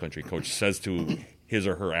or a cross-country coach says to his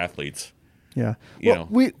or her athletes. yeah. You Well,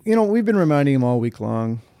 know. we've been reminding them all week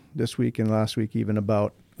long, this week and last week even,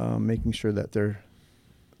 about making sure that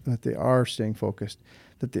they are staying focused,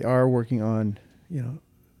 that they are working on, you know,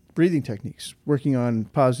 breathing techniques, working on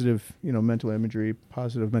positive, you know, mental imagery,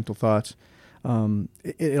 positive mental thoughts.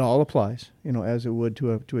 It all applies, you know, as it would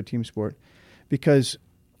to a team sport, because,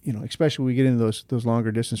 you know, especially when we get into those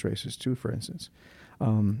longer distance races too, for instance.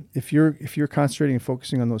 If you're concentrating and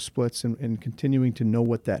focusing on those splits and continuing to know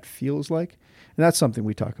what that feels like, and that's something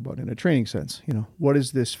we talk about in a training sense, you know, what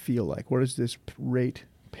does this feel like? What does this rate,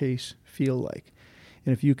 pace feel like?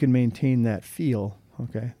 And if you can maintain that feel,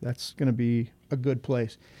 okay, that's going to be a good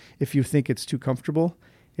place. If you think it's too comfortable,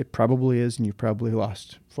 it probably is, and you've probably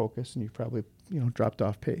lost focus, and you've probably, you know, dropped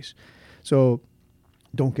off pace. So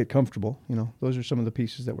don't get comfortable. You know, those are some of the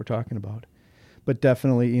pieces that we're talking about. But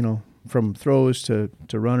definitely, you know, from throws to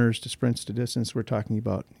runners to sprints to distance, we're talking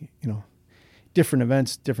about, you know, different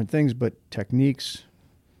events, different things, but techniques,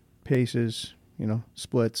 paces, you know,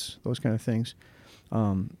 splits, those kind of things.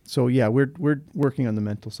 So yeah, we're working on the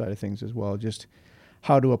mental side of things as well. Just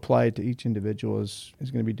how to apply it to each individual is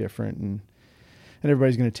going to be different, and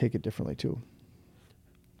everybody's going to take it differently too.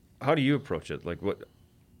 How do you approach it? Like, what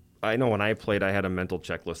I know when I played, I had a mental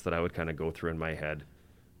checklist that I would kind of go through in my head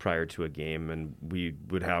prior to a game, and we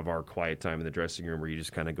would have our quiet time in the dressing room where you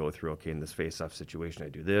just kind of go through, okay, in this face-off situation, I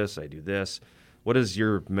do this, I do this. What is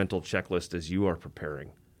your mental checklist as you are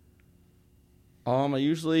preparing?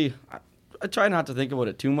 I try not to think about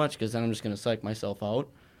it too much, because then I'm just going to psych myself out.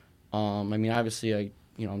 I mean, obviously,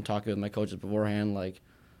 I'm talking with my coaches beforehand, like,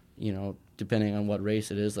 you know, depending on what race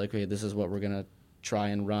it is, like, hey, this is what we're going to try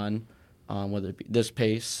and run. whether it be this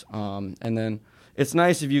pace. And then it's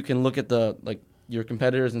nice if you can look at your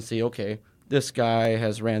competitors and see, okay, this guy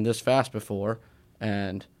has ran this fast before,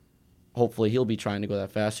 and hopefully he'll be trying to go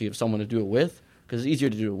that fast. So you have someone to do it with, because it's easier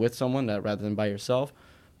to do it with someone rather than by yourself.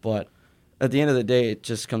 But at the end of the day, it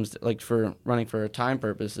just comes to, for running for a time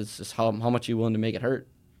purpose, it's just how much you're willing to make it hurt.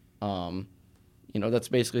 That's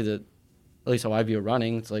basically at least how I view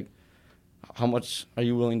running. It's like, how much pain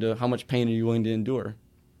are you willing to endure?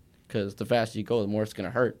 Because the faster you go, the more it's going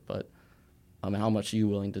to hurt. But how much are you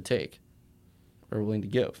willing to take or willing to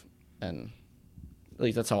give? And at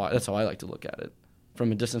least that's how I like to look at it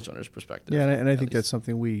from a distance runner's perspective. Yeah, and I think that's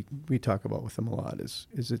something we talk about with them a lot. Is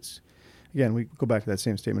it's, again, we go back to that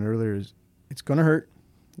same statement earlier. Is it's going to hurt.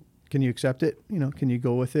 Can you accept it? Can you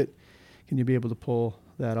go with it? Can you be able to pull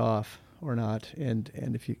that off or not? And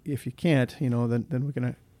if you can't, then we're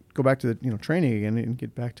going to go back to the training again and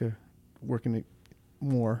get back to working it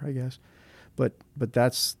more, I guess. But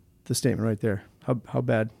that's the statement right there. How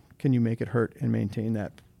bad can you make it hurt and maintain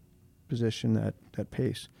that position, that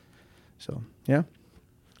pace? So yeah.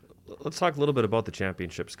 Let's talk a little bit about the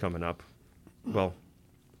championships coming up. Well,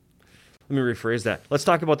 let me rephrase that. Let's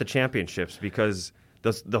talk about the championships, because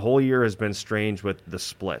the whole year has been strange with the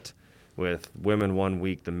split, with women one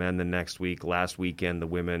week, the men the next week. Last weekend, the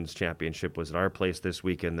women's championship was at our place. This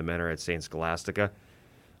weekend, the men are at St. Scholastica.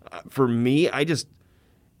 For me,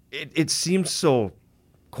 it seems so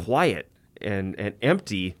quiet and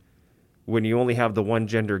empty when you only have the one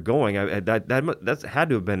gender going. That's had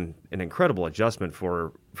to have been an incredible adjustment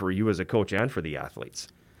for you as a coach and for the athletes.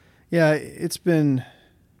 Yeah,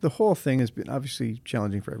 the whole thing has been obviously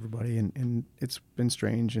challenging for everybody, and it's been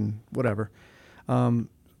strange and whatever.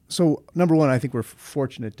 So number one, I think we're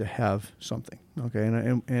fortunate to have something, okay,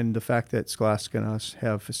 and the fact that Scholastica and us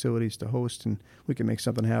have facilities to host and we can make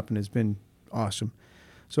something happen has been awesome.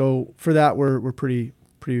 So for that, we're pretty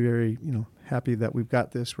very happy that we've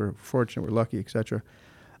got this. We're fortunate, we're lucky, etc.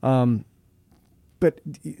 But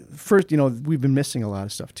first, we've been missing a lot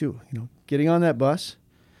of stuff too. Getting on that bus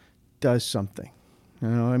does something.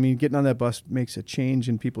 Getting on that bus makes a change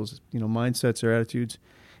in people's mindsets or attitudes,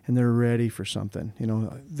 and they're ready for something.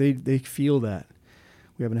 They feel that.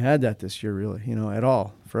 We haven't had that this year really, at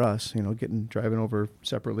all for us. Driving over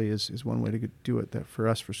separately is one way to do it. That for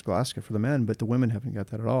us, for Scholastica, for the men, but the women haven't got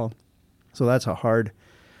that at all. So that's a hard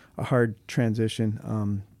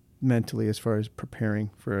transition mentally as far as preparing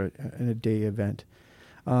for a day event.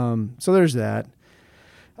 So there's that.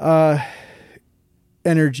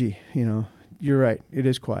 Energy, you're right. It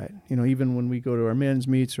is quiet. Even when we go to our men's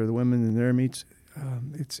meets or the women in their meets,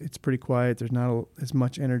 it's pretty quiet. There's not as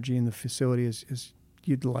much energy in the facility as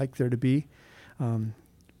you'd like there to be.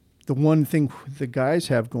 The one thing the guys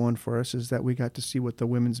have going for us is that we got to see what the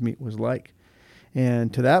women's meet was like.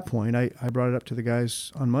 And to that point, I brought it up to the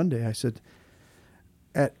guys on Monday. I said,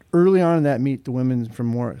 early on in that meet, the women from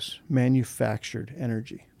Morris manufactured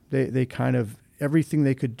energy. They kind of, everything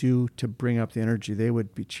they could do to bring up the energy, they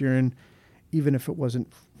would be cheering, even if it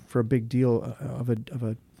wasn't for a big deal of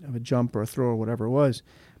a jump or a throw or whatever it was,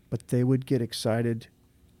 but they would get excited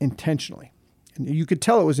intentionally. And you could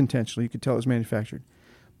tell it was intentional. You could tell it was manufactured.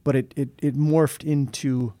 But it morphed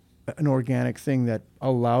into an organic thing that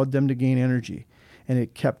allowed them to gain energy. And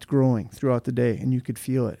it kept growing throughout the day, and you could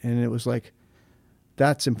feel it. And it was like,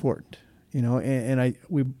 that's important.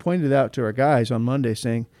 We pointed out to our guys on Monday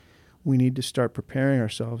saying, we need to start preparing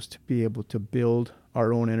ourselves to be able to build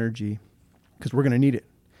our own energy, because we're going to need it.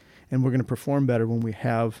 And we're going to perform better when we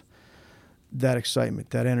have that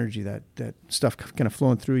excitement, that energy, that stuff kind of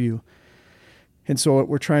flowing through you. And so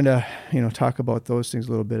we're trying to, talk about those things a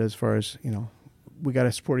little bit as far as, we got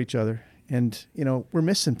to support each other. And, we're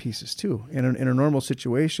missing pieces too. In a normal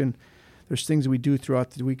situation, there's things that we do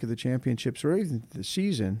throughout the week of the championships or even the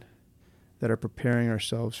season that are preparing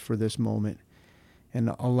ourselves for this moment.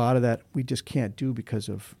 And a lot of that we just can't do because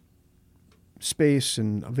of space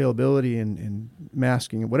and availability and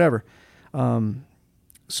masking and whatever.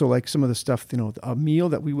 So like some of the stuff, a meal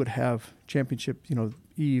that we would have championship,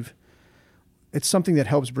 eve, it's something that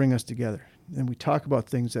helps bring us together. And we talk about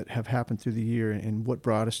things that have happened through the year and what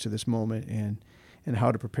brought us to this moment and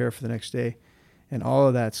how to prepare for the next day. And all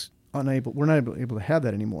of that's we're not able to have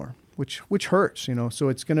that anymore, which hurts, So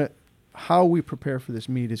it's how we prepare for this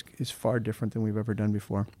meet is far different than we've ever done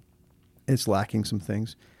before. It's lacking some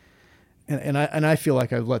things. And I feel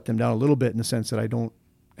like I've let them down a little bit in the sense that I don't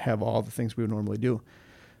have all the things we would normally do.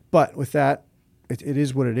 But with that, it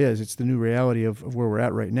is what it is. It's the new reality of where we're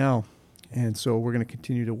at right now. And so we're going to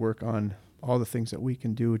continue to work on all the things that we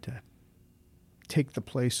can do to take the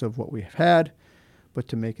place of what we have had, but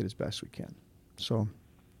to make it as best we can. So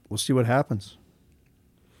we'll see what happens.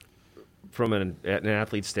 From an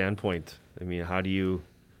athlete standpoint, I mean, how do you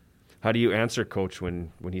answer coach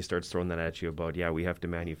when he starts throwing that at you about, yeah, we have to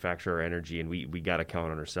manufacture our energy and we got to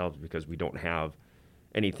count on ourselves because we don't have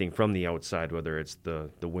anything from the outside, whether it's the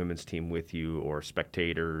women's team with you or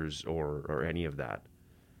spectators or any of that?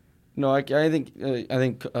 No, I think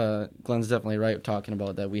Glenn's definitely right talking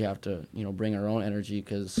about that. We have to, bring our own energy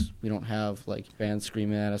because we don't have like fans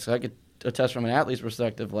screaming at us. I could attest from an athlete's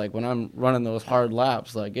perspective, like when I'm running those hard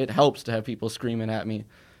laps, like it helps to have people screaming at me,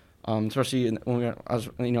 especially when I was,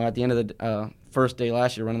 at the end of the first day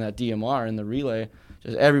last year running that DMR in the relay,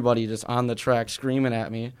 just everybody just on the track screaming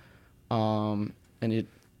at me, and it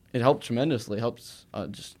helped tremendously. It helps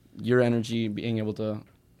just your energy being able to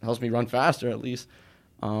helps me run faster at least.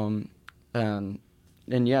 And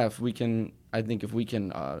yeah, if we can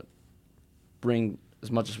bring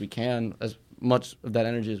as much of that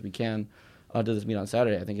energy as we can to this meet on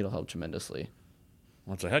Saturday, I think it'll help tremendously.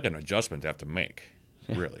 Well, it's a heck of an adjustment to have to make,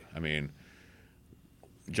 really. I mean,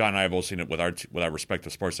 John and I have both seen it with our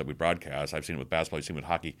respective sports that we broadcast. I've seen it with basketball, I've seen it with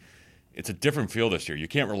hockey. It's a different feel this year. You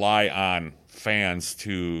can't rely on fans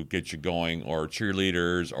to get you going or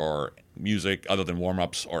cheerleaders or music other than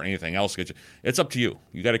warm-ups or anything else. It's up to you.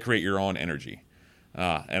 You got to create your own energy.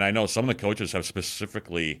 And I know some of the coaches have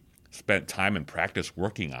specifically spent time in practice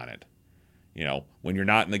working on it. When you're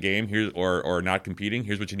not in the game or not competing,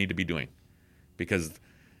 here's what you need to be doing. Because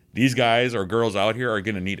these guys or girls out here are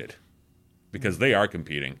going to need it because they are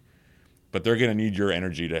competing. But they're going to need your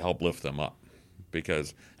energy to help lift them up.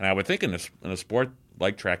 And I would think in a sport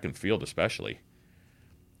like track and field especially,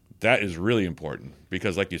 that is really important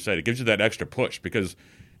because, like you said, it gives you that extra push. Because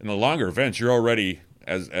in the longer events, you're already,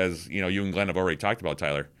 as you and Glenn have already talked about,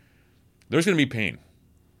 Tyler, there's going to be pain.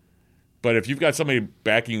 But if you've got somebody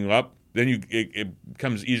backing you up, then it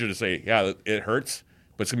becomes easier to say, yeah, it hurts,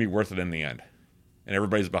 but it's going to be worth it in the end. And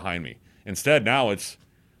everybody's behind me. Instead, now it's,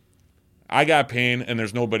 I got pain and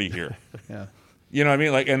there's nobody here. Yeah. You know what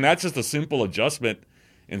I mean? And that's just a simple adjustment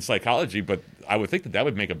in psychology, but I would think that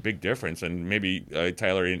would make a big difference. And maybe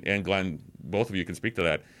Tyler and Glenn, both of you can speak to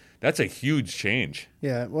that. That's a huge change.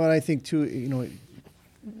 Yeah. Well, I think too,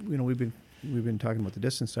 we've been talking about the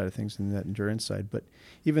distance side of things and that endurance side, but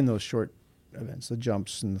even those short events, the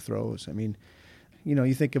jumps and the throws. I mean,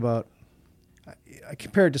 you think about, I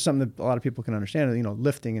compare it to something that a lot of people can understand,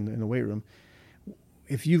 lifting in the weight room.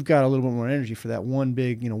 If you've got a little bit more energy for that one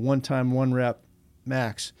big, one time, one rep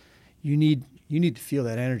max, you need to feel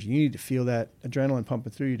that energy. You need to feel that adrenaline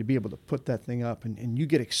pumping through you to be able to put that thing up. And you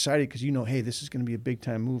get excited because hey, this is going to be a big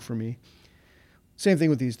time move for me. Same thing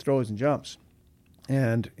with these throws and jumps.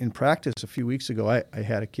 And in practice a few weeks ago, I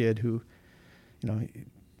had a kid who,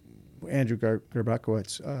 Andrew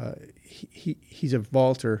Garbakowicz, he's a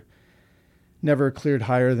vaulter, never cleared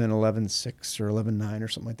higher than 11.6 or 11.9 or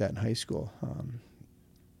something like that in high school.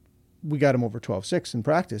 We got him over 12.6 in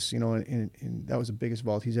practice, and that was the biggest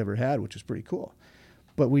vault he's ever had, which was pretty cool.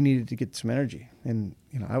 But we needed to get some energy, and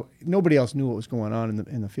nobody else knew what was going on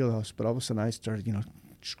in the field house. But all of a sudden, I started,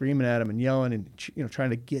 screaming at him and yelling and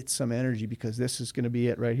trying to get some energy because this is going to be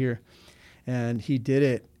it right here. And he did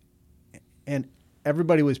it, and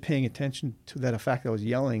everybody was paying attention to that fact that I was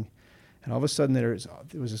yelling. And all of a sudden, there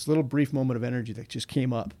was this little brief moment of energy that just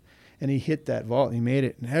came up, and he hit that vault and he made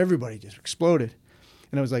it, and everybody just exploded.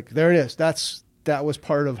 And I was like, there it is. That was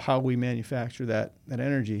part of how we manufacture that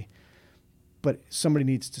energy. But somebody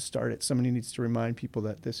needs to start it. Somebody needs to remind people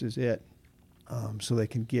that this is it, so they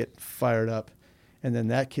can get fired up. And then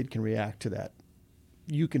that kid can react to that.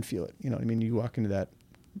 You can feel it. You walk into that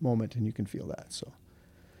moment and you can feel that. So.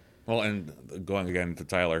 Well, and going again to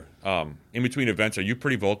Tyler, in between events, are you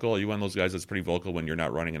pretty vocal? Are you one of those guys that's pretty vocal when you're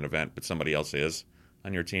not running an event, but somebody else is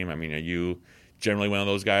on your team? I mean, are you generally one of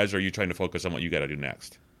those guys, or are you trying to focus on what you got to do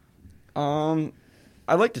next? I'd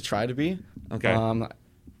like to try to be. Okay. I'll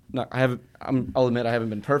admit I haven't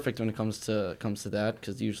been perfect when it comes to that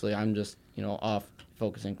because usually I'm just off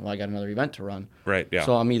focusing. Well, I got another event to run. Right. Yeah.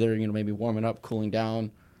 So I'm either maybe warming up, cooling down,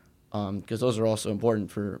 because those are also important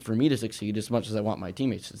for me to succeed as much as I want my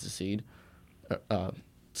teammates to succeed.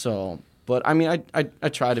 But I mean, I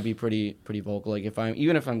try to be pretty vocal. Like if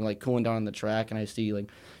I'm like cooling down on the track and I see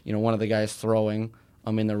one of the guys throwing,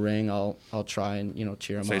 I'm in the ring, I'll try and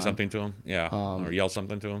cheer him on. Say something to him, yeah, or yell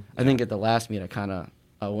something to him. I think at the last meet I kind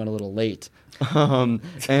of went a little late, and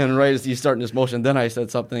right as he's starting this motion, then I said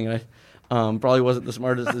something, and I probably wasn't the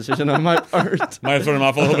smartest decision on my part. Might have thrown him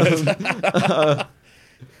off a little bit.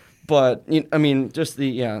 But I mean, just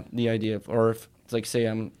the idea of, or if it's like say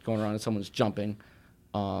I'm going around and someone's jumping,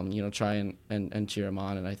 try and cheer him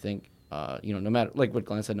on, and I think no matter, like what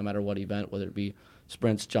Glenn said, no matter what event, whether it be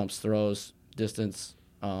sprints, jumps, throws, distance,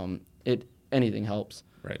 anything helps.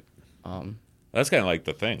 Right. That's kind of like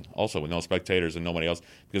the thing also with no spectators and nobody else,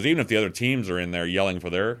 because even if the other teams are in there yelling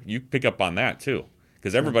for you pick up on that too,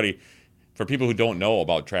 because everybody, for people who don't know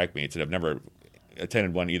about track meets and have never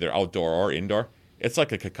attended one either outdoor or indoor, it's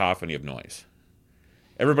like a cacophony of noise.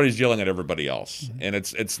 Everybody's yelling at everybody else, and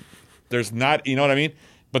it's there's not, you know what I mean,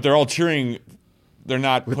 but they're all cheering. They're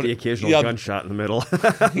not with the occasional gunshot in the middle.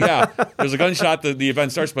 Yeah, there's a gunshot. The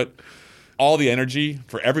event starts, but all the energy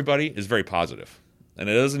for everybody is very positive. And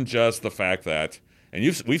it isn't just the fact that, and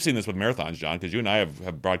we've seen this with marathons, John, because you and I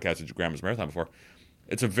have broadcasted Grandma's Marathon before.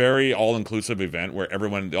 It's a very all-inclusive event where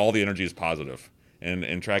all the energy is positive. And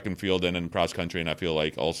in track and field and in cross country, and I feel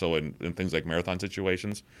like also in things like marathon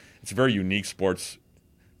situations, it's a very unique sports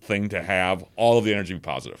thing to have all of the energy be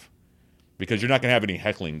positive, because you're not going to have any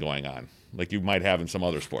heckling going on like you might have in some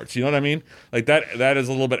other sports. You know what I mean? Like that is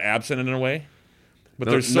a little bit absent in a way. But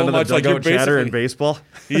there's so much like you're chatter in baseball.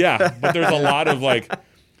 Yeah, but there's a lot of like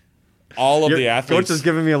all of the athletes. Coach is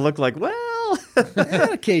giving me a look like, well,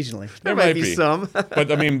 occasionally there might be some.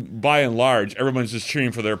 But I mean, by and large, everyone's just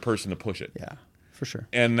cheering for their person to push it. Yeah, for sure.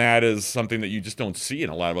 And that is something that you just don't see in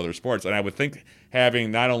a lot of other sports. And I would think having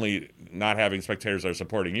not only not having spectators that are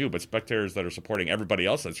supporting you, but spectators that are supporting everybody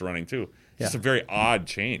else that's running too. It's just a very odd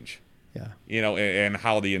change. Yeah. And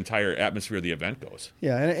how the entire atmosphere of the event goes.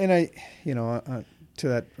 Yeah, and I, to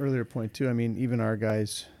that earlier point too, I mean, even our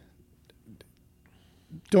guys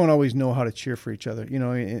don't always know how to cheer for each other,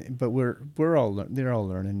 but they're all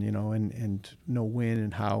learning, and know when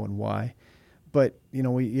and how and why. But,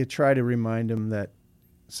 you try to remind them that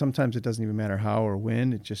sometimes it doesn't even matter how or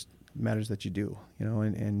when, it just matters that you do,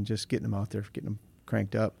 and just getting them out there, getting them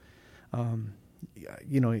cranked up.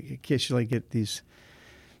 Occasionally get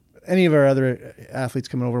any of our other athletes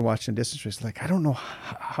coming over watching a distance race, like, I don't know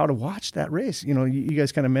how to watch that race. You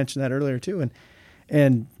guys kind of mentioned that earlier too.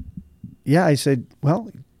 And yeah, I said,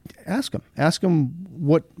 well, ask them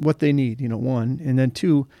what they need, one. And then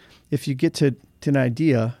two, if you get to an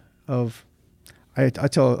idea of, I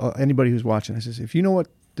tell anybody who's watching, I says, if you know what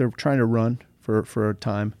they're trying to run for a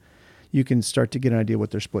time, you can start to get an idea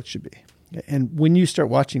what their splits should be. And when you start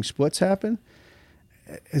watching splits happen,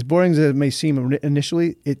 as boring as it may seem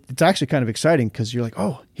initially, it's actually kind of exciting, because you're like,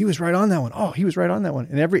 oh, he was right on that one. Oh, he was right on that one.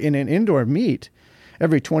 And in an indoor meet,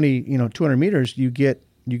 every 200 meters, you get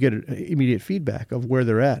immediate feedback of where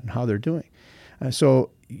they're at and how they're doing. So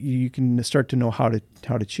you can start to know how to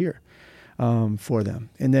cheer for them.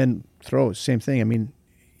 And then throws, same thing. I mean,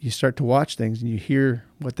 you start to watch things and you hear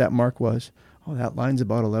what that mark was. Oh, that line's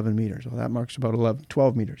about 11 meters. Oh, that mark's about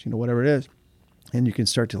 12 meters, whatever it is. And you can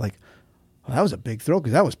start to like, well, that was a big throw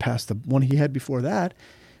because that was past the one he had before that.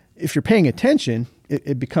 If you're paying attention,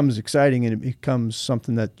 it becomes exciting and it becomes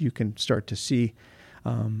something that you can start to see.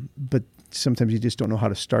 But sometimes you just don't know how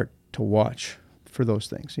to start to watch for those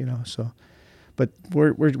things, So, but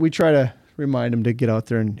we try to remind them to get out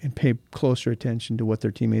there and pay closer attention to what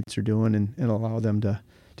their teammates are doing and allow them to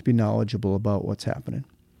be knowledgeable about what's happening.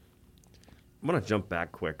 I'm going to jump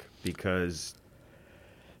back quick because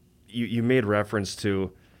you made reference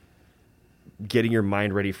to getting your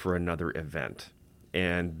mind ready for another event.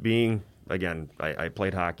 And being, again, I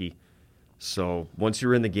played hockey. So once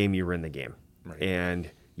you're in the game, you're in the game. Right.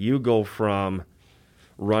 And you go from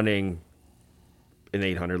running an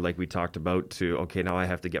 800 like we talked about to, okay, now I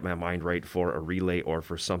have to get my mind right for a relay or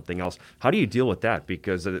for something else. How do you deal with that?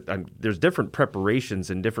 Because there's different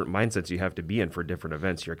preparations and different mindsets you have to be in for different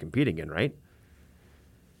events you're competing in, right?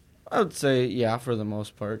 I would say, yeah, for the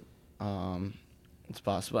most part, it's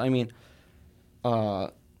possible. I mean,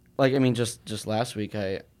 just last week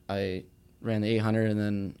I ran the 800 and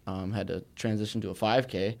then had to transition to a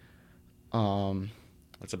 5K.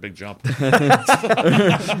 That's a big jump.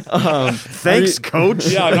 Thanks, Coach.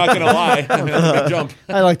 Yeah, I'm not going to lie. That's a big jump.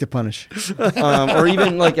 I like to punish. Or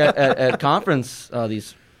even like at conference,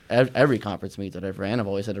 every conference meet that I've ran, I've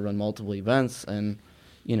always had to run multiple events. And,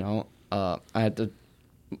 I had to,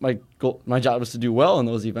 my job was to do well in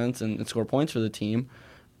those events and score points for the team.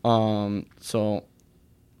 Last year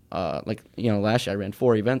I ran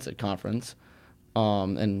 4 events at conference,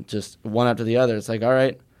 and just one after the other. It's like, all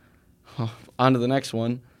right, on to the next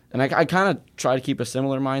one. And I kind of try to keep a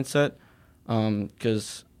similar mindset,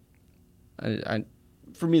 because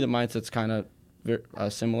for me the mindset's kind of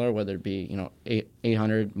similar, whether it be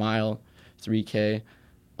 800 mile, 3K.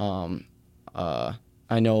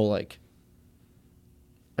 I know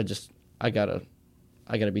I gotta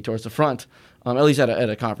be towards the front, at least at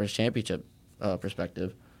a conference championship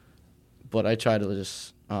perspective. But I try to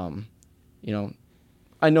just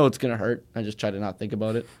I know it's gonna hurt. I just try to not think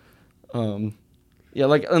about it. Yeah,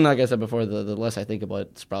 like I said before, the less I think about it,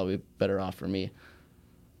 it's probably better off for me.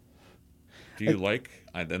 Do you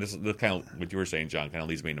and this is kind of what you were saying, John, kind of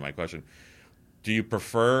leads me into my question. Do you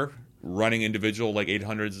prefer running individual like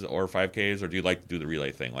 800s or 5Ks, or do you like to do the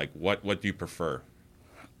relay thing? Like, what do you prefer?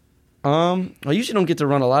 I usually don't get to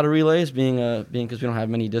run a lot of relays, being because we don't have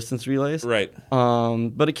many distance relays. Right.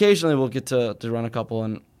 But occasionally we'll get to run a couple,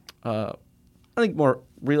 and I think more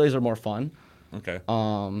relays are more fun. Okay.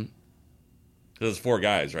 Because it's 4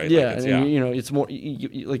 guys, right? Yeah, like it's more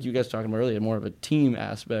like you guys talking about earlier, more of a team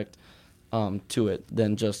aspect to it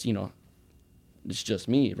than just it's just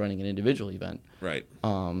me running an individual event. Right.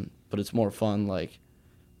 But it's more fun, like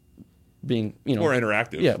being more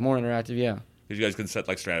interactive. Yeah, more interactive. Yeah. Because you guys can set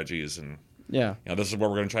like strategies and yeah, this is where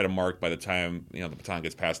we're going to try to mark by the time the baton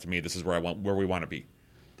gets passed to me. This is where we want to be.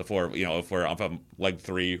 If I'm leg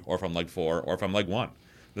 3 or if I'm leg 4 or if I'm leg 1,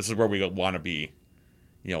 this is where we want to be.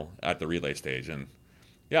 At the relay stage. And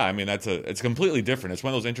yeah, I mean it's completely different. It's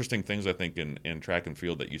one of those interesting things I think in track and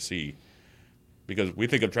field that you see, because we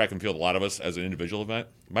think of track and field, a lot of us, as an individual event.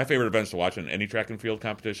 My favorite events to watch in any track and field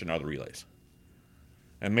competition are the relays.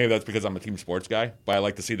 And maybe that's because I'm a team sports guy, but I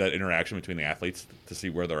like to see that interaction between the athletes to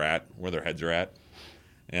see where they're at, where their heads are at.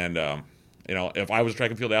 And, if I was a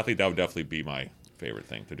track and field athlete, that would definitely be my favorite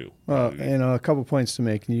thing to do. Well, a couple points to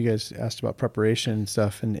make. And you guys asked about preparation and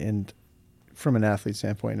stuff, and from an athlete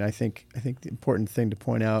standpoint, and I think the important thing to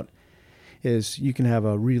point out is you can have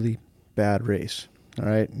a really bad race, all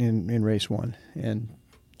right, in race 1, and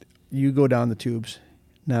you go down the tubes.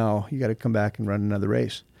 Now you got to come back and run another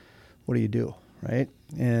race. What do you do, right?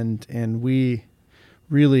 And we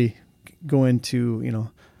really go into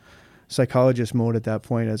psychologist mode at that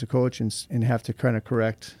point as a coach, and have to kind of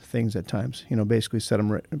correct things at times. Basically set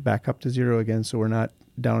them back up to 0 again, so we're not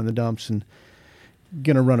down in the dumps and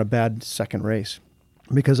going to run a bad second race,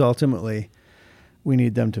 because ultimately we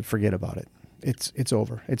need them to forget about it. It's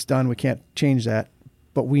over. It's done. We can't change that,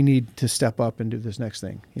 but we need to step up and do this next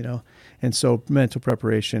thing, And so mental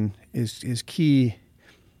preparation is key,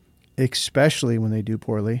 especially when they do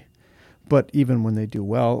poorly, but even when they do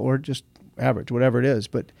well or just average, whatever it is.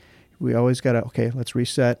 But we always got to, okay, let's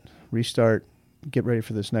reset, restart, get ready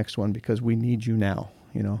for this next one, because we need you now.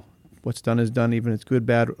 What's done is done, even if it's good,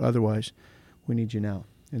 bad, otherwise. We need you now.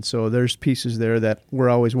 And so there's pieces there that we're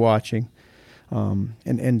always watching.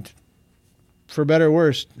 And for better or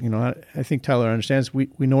worse, I think Tyler understands, we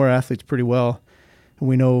know our athletes pretty well, and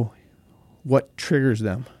we know what triggers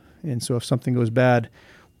them. And so if something goes bad,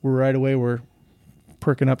 we're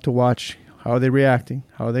perking up to watch how are they reacting,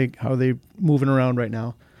 how are they moving around right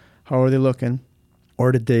now, how are they looking,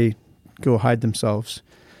 or did they go hide themselves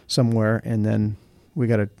somewhere, and then we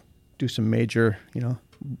got to do some major,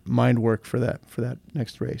 mind work for that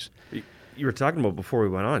next race. You were talking about before we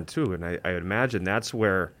went on too, and I imagine that's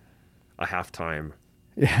where a halftime,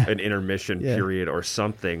 an intermission period or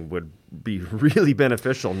something would be really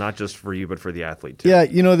beneficial, not just for you but for the athlete too. Yeah,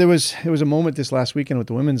 there was a moment this last weekend with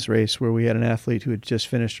the women's race where we had an athlete who had just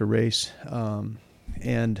finished a race,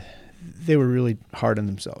 and they were really hard on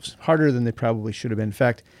themselves, harder than they probably should have been. In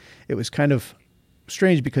fact, it was kind of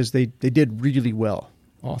strange because they did really well,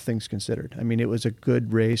 all things considered. I mean, it was a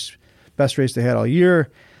good race, best race they had all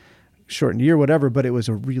year, shortened year, whatever, but it was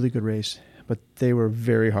a really good race. But they were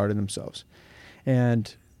very hard on themselves.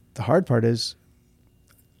 And the hard part is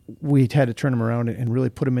we had to turn them around and really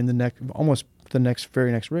put them in the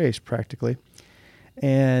very next race practically.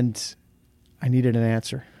 And I needed an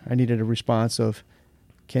answer. I needed a response of,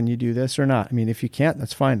 can you do this or not? I mean, if you can't,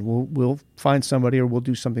 that's fine. We'll find somebody or we'll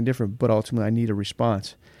do something different. But ultimately, I need a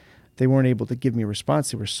response. They weren't able to give me a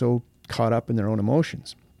response. They were so caught up in their own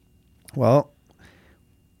emotions. Well,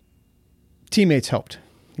 teammates helped.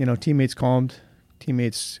 Teammates calmed.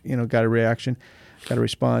 Teammates, got a reaction, got a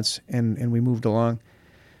response, and we moved along.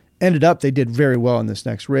 Ended up, they did very well in this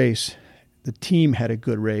next race. The team had a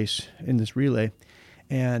good race in this relay,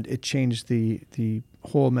 and it changed the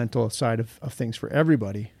whole mental side of things for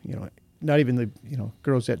everybody. Not even the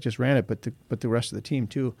girls that just ran it, but the rest of the team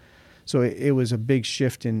too. So it was a big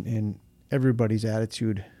shift in everybody's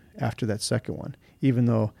attitude after that second one, even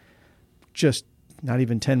though just not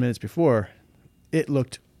even 10 minutes before, it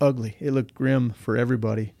looked ugly. It looked grim for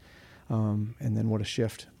everybody. And then what a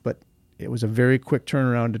shift. But it was a very quick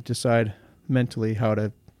turnaround to decide mentally how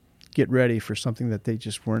to get ready for something that they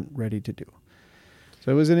just weren't ready to do.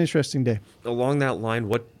 So it was an interesting day. Along that line,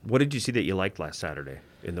 what did you see that you liked last Saturday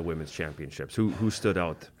in the women's championships? Who stood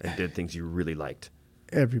out and did things you really liked?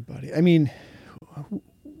 Everybody. I mean,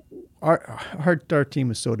 our team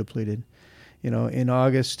was so depleted. In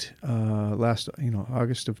August,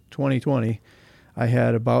 August of 2020, I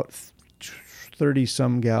had about 30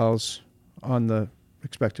 some gals on the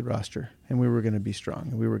expected roster, and we were going to be strong,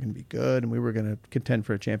 and we were going to be good, and we were going to contend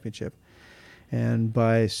for a championship. And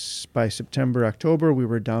by September, October, we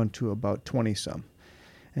were down to about 20 some.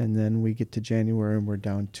 And then we get to January and we're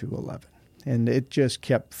down to 11. And it just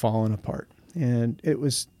kept falling apart. And it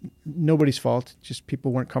was nobody's fault. Just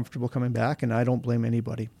people weren't comfortable coming back, and I don't blame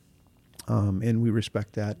anybody. And we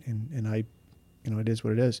respect that. And I, it is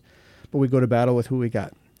what it is. But we go to battle with who we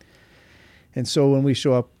got. And so when we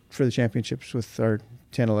show up for the championships with our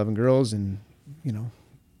 10, 11 girls, and,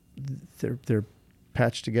 they're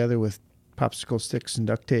patched together with popsicle sticks and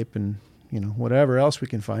duct tape and, whatever else we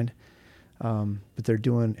can find. But they're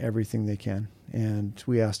doing everything they can. And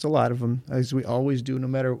we asked a lot of them, as we always do, no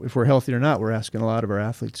matter if we're healthy or not, we're asking a lot of our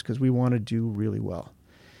athletes because we want to do really well.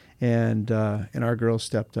 And our girls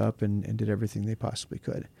stepped up and did everything they possibly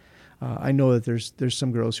could. I know that there's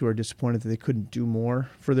some girls who are disappointed that they couldn't do more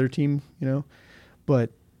for their team,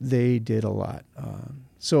 but they did a lot.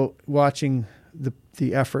 So watching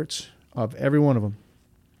the efforts of every one of them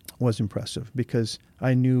was impressive because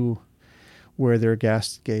I knew where their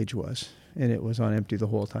gas gauge was, and it was on empty the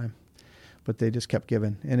whole time. But they just kept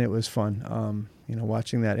giving, and it was fun.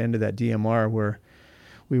 Watching that end of that DMR where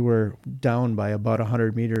we were down by about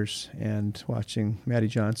 100 meters, and watching Maddie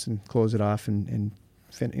Johnson close it off and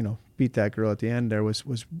beat that girl at the end there was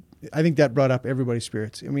I think that brought up everybody's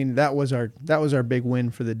spirits. I mean, that was our big win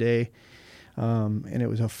for the day, and it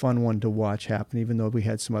was a fun one to watch happen. Even though we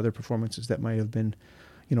had some other performances that might have been,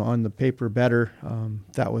 on the paper better,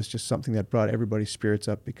 that was just something that brought everybody's spirits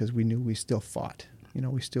up because we knew we still fought.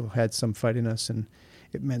 We still had some fight in us, and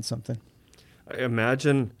it meant something. I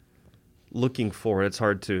imagine looking forward, it's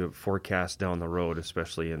hard to forecast down the road,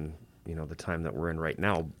 especially in the time that we're in right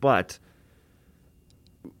now. But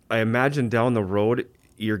I imagine down the road,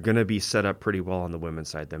 you're going to be set up pretty well on the women's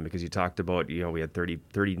side then, because you talked about, we had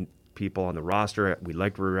 30 people on the roster. We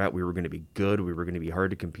liked where we were at. We were going to be good. We were going to be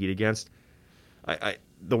hard to compete against.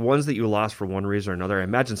 The ones that you lost for one reason or another, I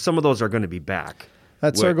imagine some of those are going to be back.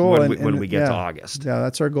 That's our goal when we get to August. Yeah,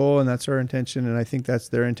 that's our goal, and that's our intention, and I think that's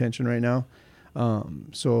their intention right now.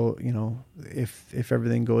 So if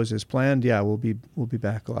everything goes as planned, we'll be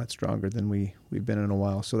back a lot stronger than we've been in a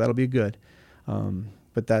while. So that'll be good.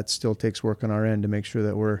 But that still takes work on our end to make sure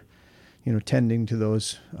that we're, tending to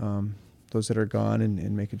those that are gone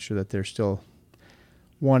and making sure that they're still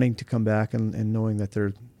wanting to come back and knowing that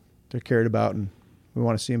they're cared about, and we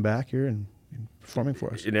want to see them back here and performing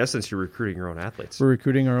for us. In essence, you're recruiting your own athletes. We're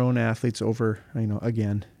recruiting our own athletes over,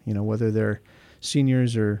 again, whether they're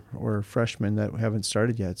seniors or freshmen that haven't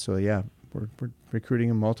started yet. So we're recruiting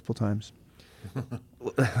them multiple times.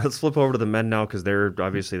 Let's flip over to the men now, because they're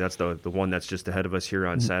obviously that's the one that's just ahead of us here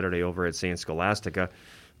on Saturday over at St. Scholastica.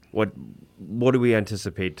 What do we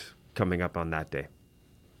anticipate coming up on that day?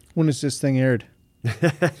 When is this thing aired? Won't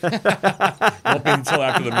be until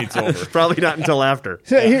after the meet's over. Probably not until after.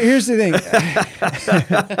 So here's the thing.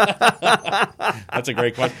 That's a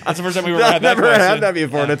great question. That's the first time we've ever had that Never question. had that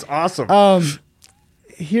before, and it's awesome.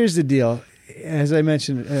 Here's the deal. As I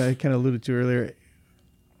mentioned, I kind of alluded to earlier,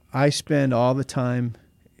 I spend all the time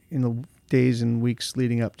in the days and weeks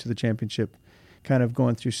leading up to the championship kind of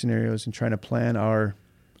going through scenarios and trying to plan our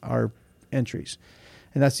entries.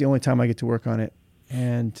 And that's the only time I get to work on it.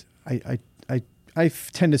 And I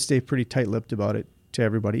tend to stay pretty tight-lipped about it to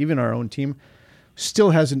everybody. Even our own team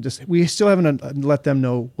we still haven't let them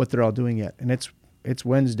know what they're all doing yet. And it's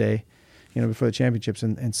Wednesday, before the championships,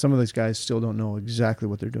 and some of those guys still don't know exactly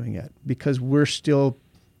what they're doing yet because we're still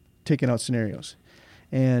taking out scenarios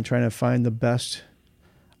and trying to find the best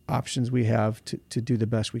options we have to do the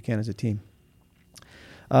best we can as a team.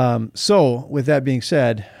 So with that being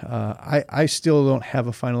said, I still don't have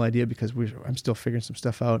a final idea because I'm still figuring some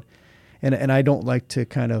stuff out. And I don't like to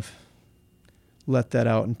kind of let that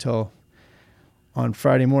out until on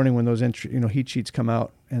Friday morning when those heat sheets come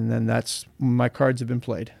out, and then that's my cards have been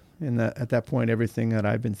played. And at that point, everything that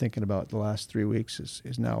I've been thinking about the last 3 weeks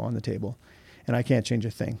is now on the table, and I can't change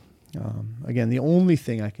a thing. Again, the only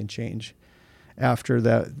thing I can change after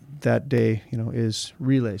that day, is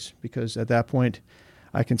relays, because at that point,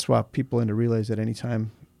 I can swap people into relays at any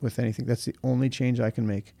time with anything. That's the only change I can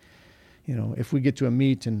make. If we get to a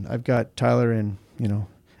meet and I've got Tyler in,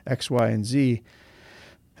 X, Y, and Z,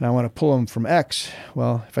 and I want to pull him from X,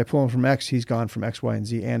 well, if I pull him from X, he's gone from X, Y, and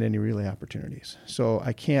Z and any relay opportunities. So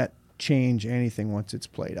I can't change anything once it's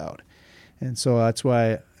played out. And so that's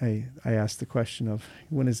why I asked the question of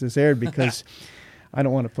when is this aired, because I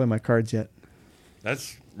don't want to play my cards yet.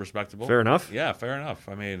 That's respectable. Fair enough. Yeah, fair enough.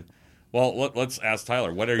 I mean, Well, let's ask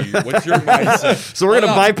Tyler. What's your mindset? So we're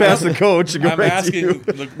going to bypass the coach and go I'm right asking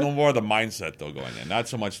to you. no more of the mindset though going in, not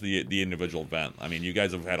so much the individual event. I mean, you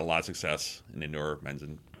guys have had a lot of success in indoor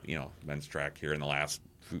men's track here in the last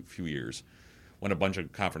few years. Won a bunch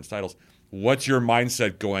of conference titles. What's your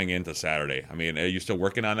mindset going into Saturday? I mean, are you still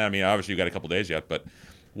working on that? I mean, obviously you got a couple days yet, but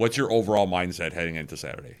what's your overall mindset heading into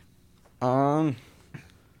Saturday?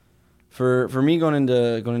 For me going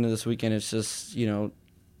into this weekend, it's just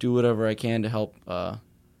do whatever I can to help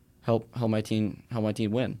my team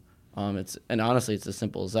win. And honestly, it's as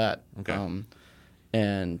simple as that. Okay.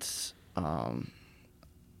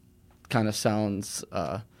 Kind of sounds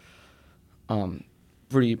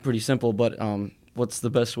pretty simple, but what's the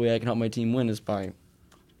best way I can help my team win is by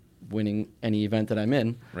winning any event that I'm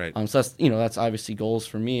in. Right. So that's obviously goals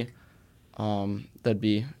for me. That'd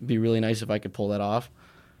be really nice if I could pull that off.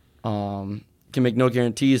 Can make no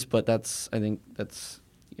guarantees, but I think that's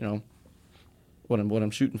what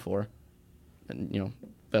I'm shooting for. And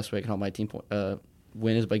best way I can help my team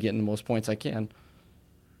win is by getting the most points I can.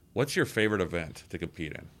 What's your favorite event to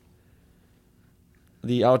compete in?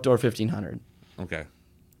 The outdoor 1500. Okay.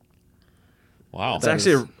 Wow. It's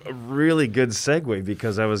actually a really good segue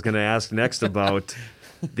because I was going to ask next about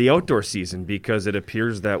the outdoor season because it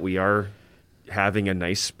appears that we are having a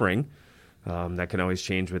nice spring. That can always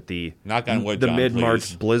change with the Knock on wood, the John, mid-March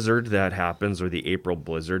please. blizzard that happens or the April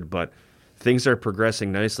blizzard, but things are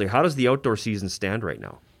progressing nicely. How does the outdoor season stand right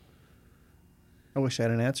now? I wish I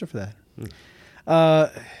had an answer for that.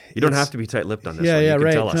 You don't have to be tight-lipped on this Yeah, one. yeah, You can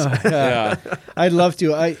right. tell us. No, Yeah. I'd love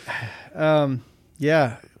to.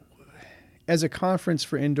 Yeah. As a conference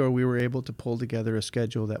for indoor, we were able to pull together a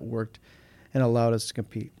schedule that worked and allowed us to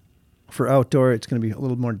compete. For outdoor, it's going to be a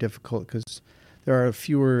little more difficult because there are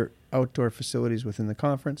fewer outdoor facilities within the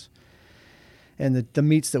conference. And the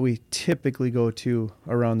meets that we typically go to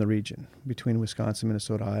around the region, between Wisconsin,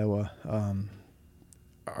 Minnesota, Iowa,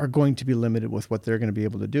 are going to be limited with what they're going to be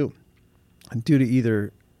able to do. And due to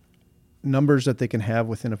either numbers that they can have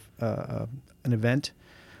within an event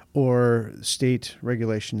or state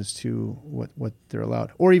regulations to what they're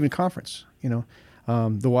allowed, or even conference. The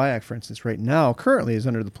WIAC, for instance, right now, currently is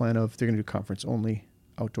under the plan of they're going to do conference-only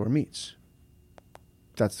outdoor meets.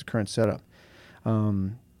 That's the current setup.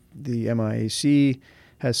 The MIAC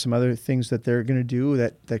has some other things that they're going to do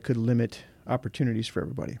that could limit opportunities for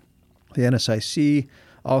everybody. The NSIC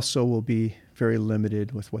also will be very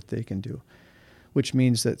limited with what they can do, which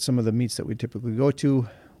means that some of the meets that we typically go to,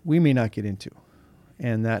 we may not get into.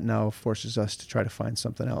 And that now forces us to try to find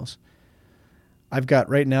something else. I've got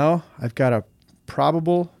a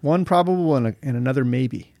one probable and another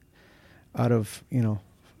maybe. Out of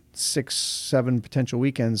 6-7 potential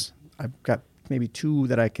weekends, I've got maybe 2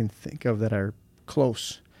 that I can think of that are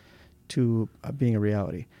close to being a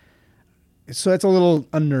reality. So it's a little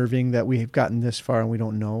unnerving that we have gotten this far and we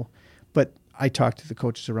don't know. But I talked to the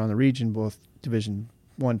coaches around the region, both Division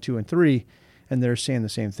 1, 2, and 3, and they're saying the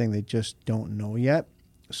same thing. They just don't know yet.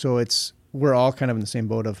 So we're all kind of in the same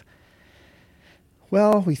boat of,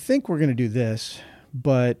 well, we think we're going to do this,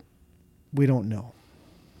 but we don't know.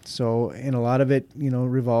 So, and a lot of it,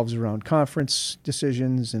 revolves around conference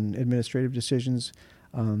decisions and administrative decisions.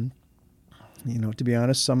 To be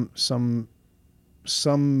honest, some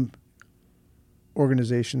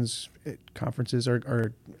organizations, conferences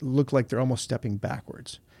are look like they're almost stepping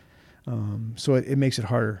backwards. So it makes it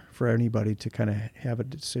harder for anybody to kind of have a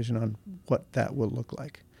decision on what that will look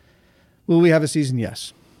like. Will we have a season?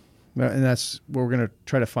 Yes. And that's where we're going to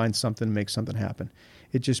try to find something, make something happen.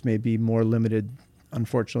 It just may be more limited,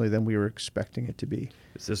 unfortunately, than we were expecting it to be.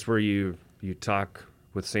 Is this where you talk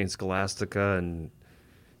with St. Scholastica and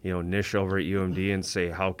Nish over at UMD and say,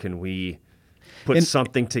 how can we put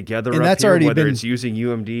something together and up that's here, already whether been, it's using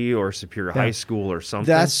UMD or Superior High School or something?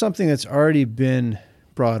 That's something that's already been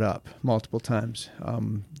brought up multiple times.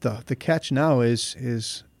 The catch now is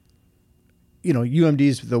UMD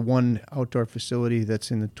is the one outdoor facility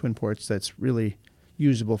that's in the Twin Ports that's really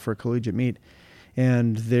usable for collegiate meet.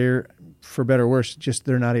 And they're, for better or worse,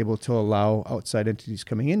 they're not able to allow outside entities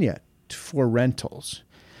coming in yet for rentals.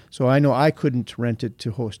 So I know I couldn't rent it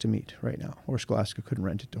to host a meet right now, or Scholastica couldn't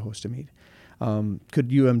rent it to host a meet. Could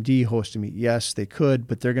UMD host a meet? Yes, they could,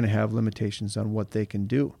 but they're going to have limitations on what they can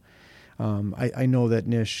do. I know that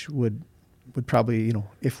Nish would probably,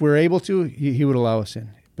 if we're able to, he would allow us in,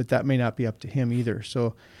 but that may not be up to him either.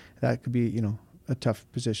 So that could be, a tough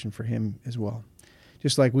position for him as well.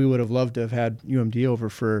 Just like we would have loved to have had UMD over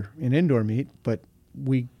for an indoor meet, but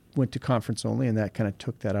we went to conference only, and that kind of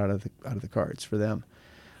took that out of the cards for them.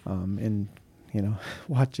 And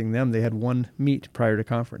watching them, they had one meet prior to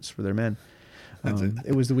conference for their men.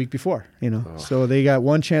 It was the week before, So they got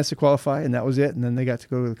one chance to qualify, and that was it. And then they got to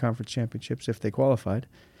go to the conference championships if they qualified.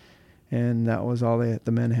 And that was all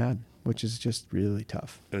the men had, which is just really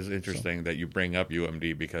tough. It's interesting that you bring up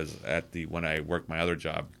UMD because when I worked my other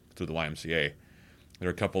job through the YMCA, there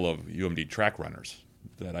are a couple of UMD track runners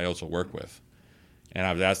that I also work with. And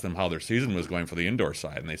I was asking them how their season was going for the indoor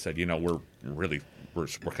side, and they said, we're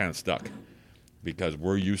kind of stuck because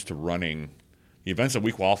we're used to running the events that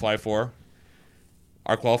we qualify for.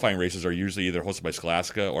 Our qualifying races are usually either hosted by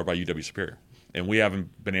Scholastica or by UW Superior, and we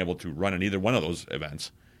haven't been able to run in either one of those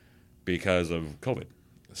events because of COVID.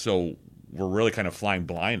 So we're really kind of flying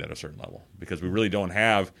blind at a certain level because we really don't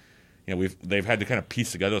have. They've had to kind of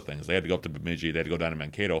piece together things. They had to go up to Bemidji, they had to go down to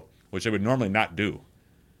Mankato, which they would normally not do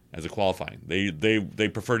as a qualifying. They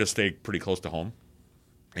prefer to stay pretty close to home.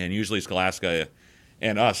 And usually Scholastica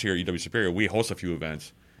and us here at UW Superior, we host a few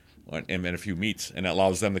events and a few meets, and it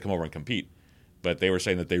allows them to come over and compete. But they were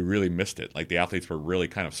saying that they really missed it. Like the athletes were really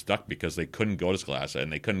kind of stuck because they couldn't go to Scholastica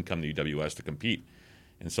and they couldn't come to UWS to compete.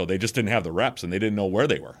 And so they just didn't have the reps and they didn't know where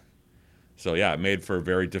they were. So, yeah, it made for a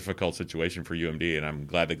very difficult situation for UMD, and I'm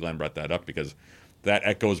glad that Glenn brought that up because that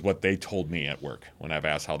echoes what they told me at work when I've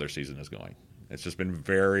asked how their season is going. It's just been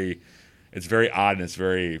very odd, and it's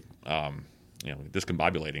very,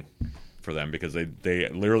 discombobulating for them because they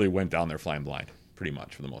literally went down there flying blind pretty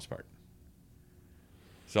much for the most part.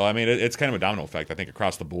 So, I mean, it's kind of a domino effect, I think,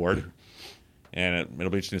 across the board, and it'll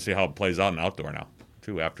be interesting to see how it plays out in outdoor now,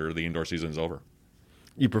 too, after the indoor season is over.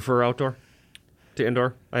 You prefer outdoor to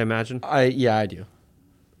indoor, I imagine? I do.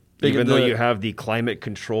 Even though you have the climate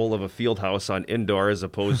control of a field house on indoor as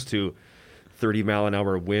opposed to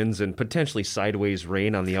 30-mile-an-hour winds and potentially sideways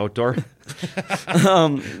rain on the outdoor.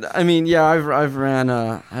 I've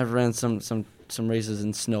ran some races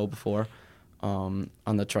in snow before on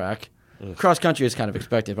the track. Cross country is kind of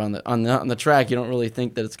expected, but on the track you don't really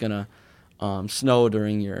think that it's gonna snow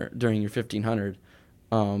during your 1500,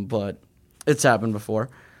 but it's happened before.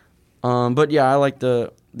 But yeah, I like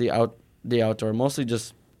the outdoor, mostly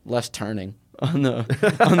just less turning on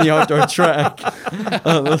the outdoor track.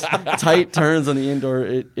 Those tight turns on the indoor,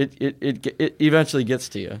 it eventually gets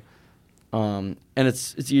to you. And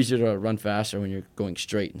it's easier to run faster when you're going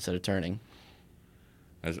straight instead of turning.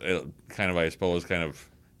 It I suppose,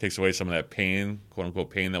 takes away some of that pain, quote unquote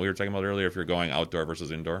pain that we were talking about earlier. If you're going outdoor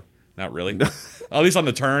versus indoor. Not really. At least on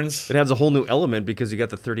the turns. It adds a whole new element because you got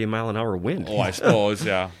the 30-mile-an-hour wind. Oh, I suppose,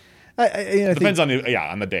 yeah. It depends on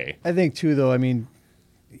the day. I think too, though. I mean,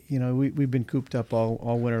 we've been cooped up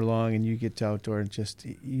all winter long, and you get to outdoor and just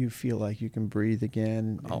you feel like you can breathe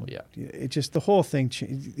again. Oh yeah. It just the whole thing,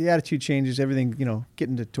 the attitude changes. Everything,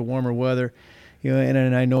 getting to warmer weather,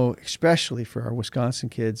 and I know especially for our Wisconsin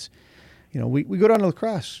kids, we go down to La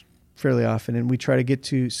Crosse fairly often, and we try to get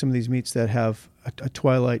to some of these meets that have a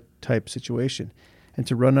twilight type situation, and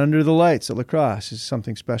to run under the lights at La Crosse is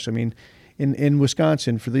something special. I mean, in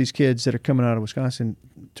Wisconsin, for these kids that are coming out of Wisconsin,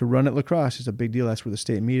 to run at La Crosse is a big deal. That's where the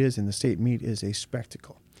state meet is, and the state meet is a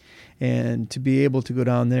spectacle. And to be able to go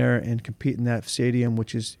down there and compete in that stadium,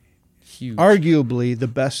 which is huge, arguably the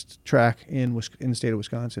best track in the state of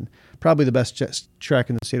Wisconsin, probably the best track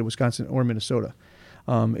in the state of Wisconsin or Minnesota.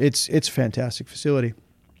 It's a fantastic facility,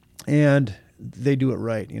 and they do it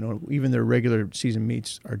right. Even their regular season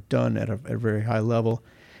meets are done at a very high level,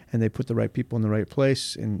 and they put the right people in the right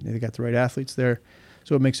place, and they got the right athletes there.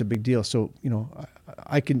 So it makes a big deal. So,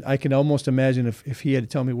 I can almost imagine if he had to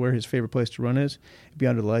tell me where his favorite place to run is, it'd be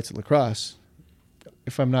under the lights at La Crosse.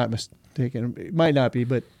 If I'm not mistaken, it might not be,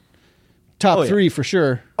 but top three for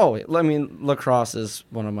sure. Oh, I mean, La Crosse is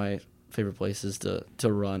one of my favorite places to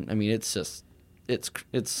run. I mean, it's just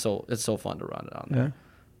it's so fun to run it on there.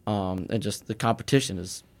 Yeah. And just the competition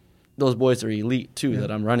is, those boys are elite too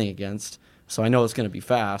that I'm running against. So I know it's going to be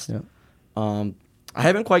fast. Yeah. I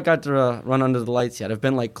haven't quite got to run under the lights yet. I've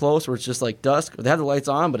been close where it's just dusk. They have the lights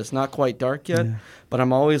on, but it's not quite dark yet. Yeah. But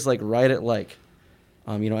I'm always right at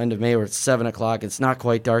end of May where it's 7:00. It's not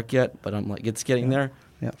quite dark yet, but I'm it's getting there.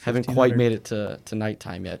 Yeah, haven't quite made it to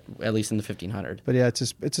nighttime yet, at least in the 1500. But yeah, it's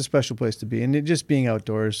a special place to be, and just being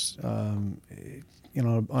outdoors, on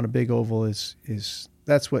a big oval is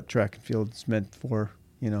that's what track and field is meant for.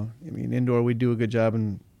 I mean, indoor we do a good job,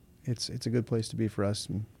 and it's a good place to be for us,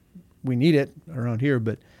 and we need it around here.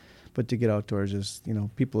 But to get outdoors is,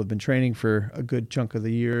 people have been training for a good chunk of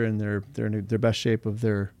the year, and they're in their best shape of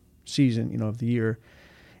their season, of the year,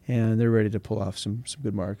 and they're ready to pull off some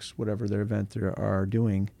good marks, whatever their event they are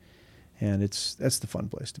doing, and that's the fun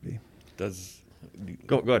place to be.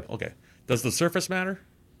 Go ahead. Okay. Does the surface matter?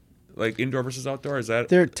 like indoor versus outdoor? Is that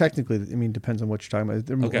They're technically, I mean, depends on what you're talking about.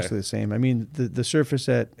 They're Okay. mostly the same. I mean, the surface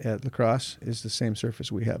at Lacrosse is the same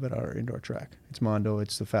surface we have at our indoor track. It's Mondo.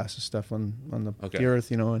 It's the fastest stuff on the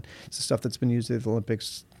earth, and it's the stuff that's been used at the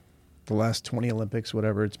Olympics, the last 20 Olympics,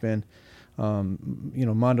 whatever it's been.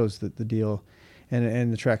 Mondo's the deal.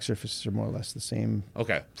 And the track surfaces are more or less the same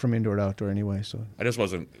okay? from indoor to outdoor anyway. So I just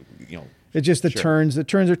wasn't, it's just the Sure. turns. The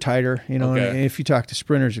turns are tighter, Okay. And if you talk to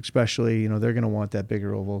sprinters, especially, they're going to want that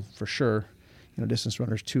bigger oval for sure. Distance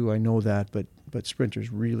runners too. I know that, but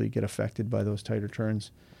sprinters really get affected by those tighter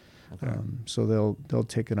turns. Okay. So they'll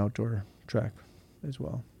take an outdoor track as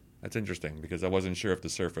well. That's interesting because I wasn't sure if the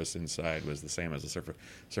surface inside was the same as the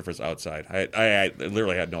surface outside. I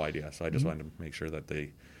literally had no idea, so I just wanted to make sure that the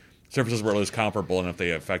surfaces were at least comparable and if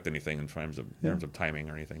they affect anything in terms of timing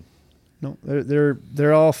or anything. No,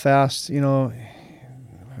 they're all fast. I don't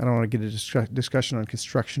want to get a discussion on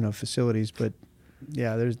construction of facilities, but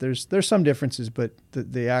yeah, there's some differences, but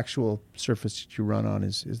the actual surface that you run on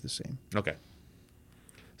is the same. Okay.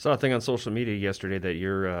 Saw a thing on social media yesterday that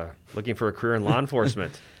you're looking for a career in law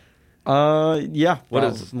enforcement. Yeah.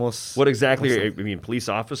 What exactly? I mean, police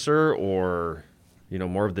officer or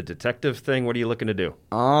more of the detective thing? What are you looking to do?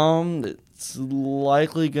 It's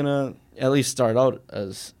likely gonna at least start out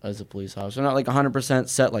as a police officer. Not like 100%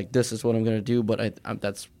 set. Like this is what I'm gonna do, but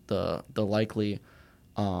that's the likely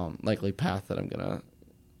path that I'm gonna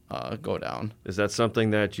go down. Is that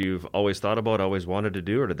something that you've always thought about, always wanted to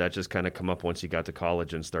do, or did that just kind of come up once you got to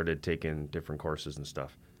college and started taking different courses and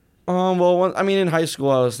stuff? In high school,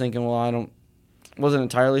 I was thinking, wasn't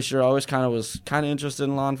entirely sure. I always was interested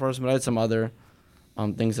in law enforcement. I had some other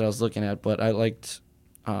things that I was looking at, but I liked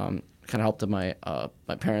kind of helped that my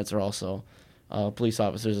parents are also police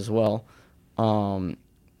officers as well, and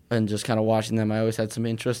just kind of watching them, I always had some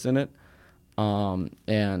interest in it,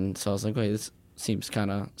 and so I was like, wait, this seems kind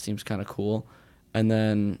of cool. And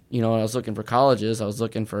then when I was looking for colleges, I was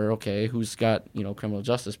looking for who's got criminal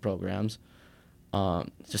justice programs. It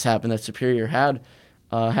just happened that Superior had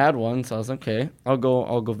one, so I was like, okay, I'll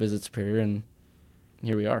go visit Superior, and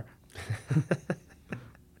here we are.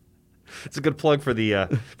 It's a good plug for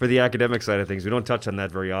the academic side of things. We don't touch on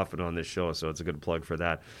that very often on this show, so it's a good plug for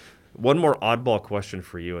that. One more oddball question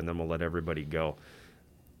for you, and then we'll let everybody go.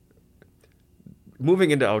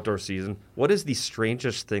 Moving into outdoor season, what is the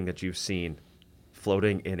strangest thing that you've seen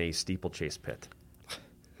floating in a steeplechase pit?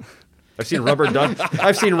 I've seen rubber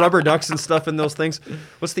ducks and stuff in those things.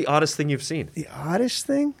 What's the oddest thing you've seen? The oddest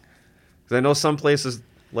thing? Because I know some places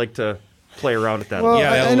like to play around at that. Well,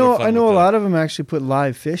 Yeah, I know a lot of them actually put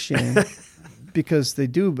live fish in because they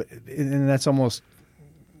do, and that's almost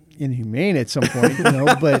inhumane at some point,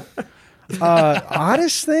 But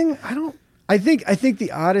oddest thing, I think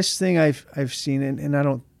the oddest thing I've seen, and I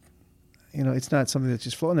don't, it's not something that's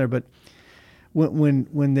just floating there, but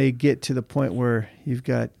when they get to the point where you've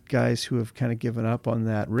got guys who have kind of given up on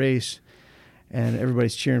that race, and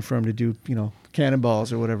everybody's cheering for them to do,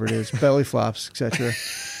 cannonballs or whatever it is, belly flops, etc.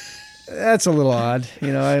 That's a little odd.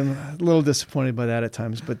 I'm a little disappointed by that at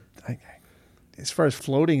times. But as far as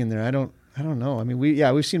floating in there, I don't know. I mean,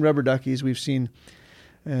 we've seen rubber duckies, we've seen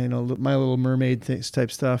My Little Mermaid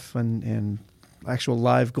type stuff, and actual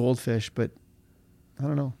live goldfish. But I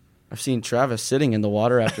don't know. I've seen Travis sitting in the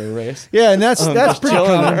water after a race. Yeah, and that's pretty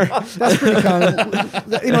common. That's pretty common.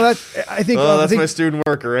 I think. That's my student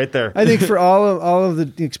worker right there. I think for all of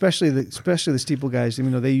the, especially the steeple guys,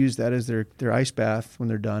 they use that as their ice bath when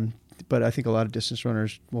they're done. But I think a lot of distance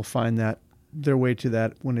runners will find that their way to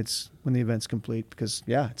that when the event's complete, because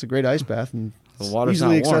it's a great ice bath and The water's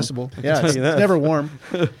easily not warm. accessible. Yeah, it's never warm.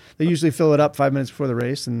 They usually fill it up 5 minutes before the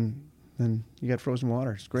race, and then you got frozen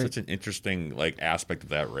water. It's great. Such an interesting aspect of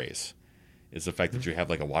that race is the fact that you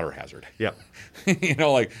have a water hazard. Yeah.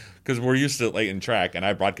 Because we're used to in track, and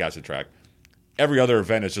I broadcasted track, every other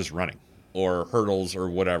event is just running or hurdles or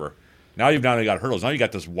whatever. Now you've not only got hurdles, now you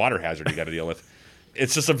got this water hazard you got to deal with.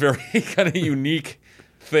 It's just a very kind of unique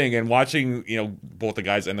thing, and watching both the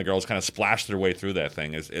guys and the girls kind of splash their way through that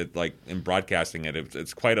thing is in broadcasting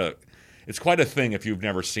it's quite a thing if you've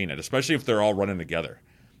never seen it, especially if they're all running together.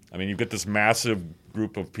 I mean, you've got this massive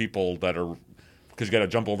group of people that are, because you got to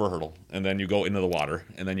jump over a hurdle, and then you go into the water,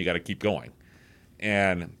 and then you got to keep going.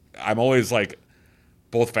 And I'm always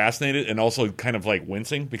both fascinated and also kind of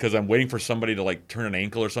wincing, because I'm waiting for somebody to turn an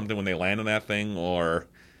ankle or something when they land on that thing, or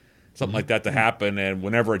something like that to happen. And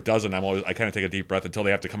whenever it doesn't, I kind of take a deep breath until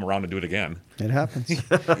they have to come around and do it again. It happens.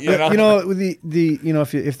 If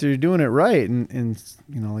they're doing it right, and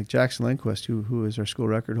like Jackson Lindquist, who is our school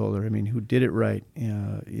record holder, who did it right.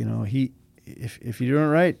 If you're doing it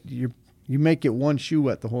right, you're You might get one shoe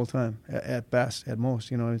wet the whole time, at best, at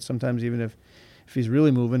most. And sometimes even if he's really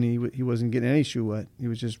moving, he wasn't getting any shoe wet. He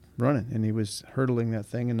was just running, and he was hurdling that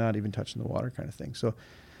thing and not even touching the water, kind of thing. So,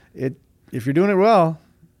 if you're doing it well,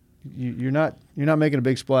 you're not making a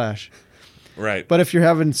big splash. Right. But if you're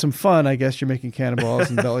having some fun, I guess you're making cannonballs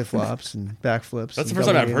and belly flops and backflips. That's the first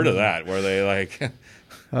time I've heard of that, where they like.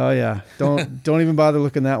 Oh yeah, don't even bother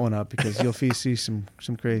looking that one up, because you'll see some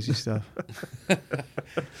crazy stuff.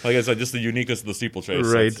 Like I said, just the uniqueness of the steeplechase.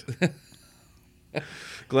 Right.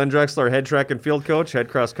 Glenn Drexler, head track and field coach, head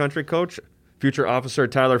cross country coach, future officer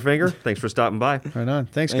Tyler Finger. Thanks for stopping by. Right on.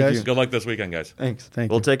 Thanks, Thank guys. you. Good luck this weekend, guys. Thanks.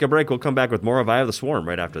 Thank We'll you. take a break. We'll come back with more of Eye of the Swarm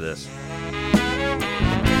right after this.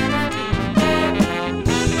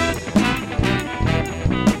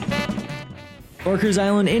 Orchards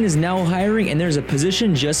Island Inn is now hiring, and there's a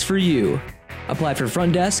position just for you. Apply for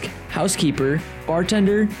front desk, housekeeper,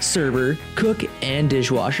 bartender, server, cook, and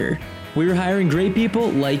dishwasher. We're hiring great people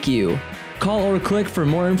like you. Call or click for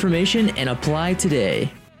more information and apply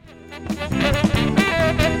today.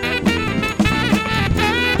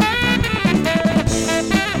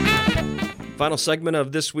 Final segment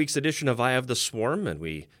of this week's edition of Eye of the Swarm, and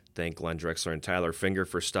we thank Glenn Drexler and Tyler Finger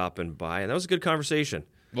for stopping by. And that was a good conversation.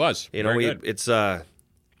 Was. Very good. It's I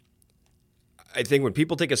think when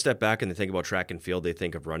people take a step back and they think about track and field, they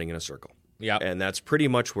think of running in a circle. Yeah. And that's pretty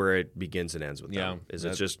much where it begins and ends with Yeah. them.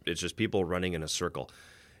 It's just people running in a circle.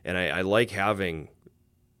 And I like having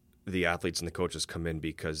the athletes and the coaches come in,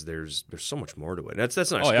 because there's so much more to it. That's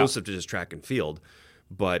not exclusive to just track and field,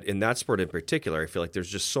 but in that sport in particular, I feel like there's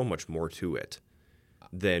just so much more to it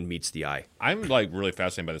than meets the eye. I'm like really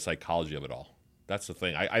fascinated by the psychology of it all. That's the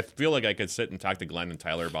thing. I feel like I could sit and talk to Glenn and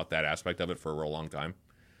Tyler about that aspect of it for a real long time.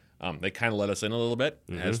 They kind of let us in a little bit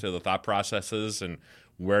as to the thought processes and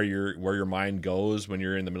where your mind goes when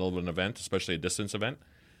you're in the middle of an event, especially a distance event.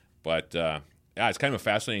 But it's kind of a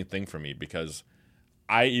fascinating thing for me, because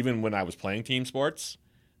even when I was playing team sports,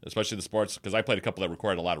 especially the sports, because I played a couple that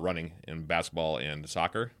required a lot of running in basketball and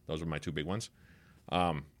soccer. Those were my two big ones.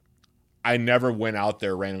 I never went out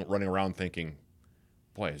there running around thinking,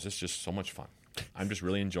 boy, is this just so much fun. I'm just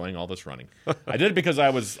really enjoying all this running. I did it because I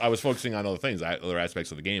was focusing on other things, other aspects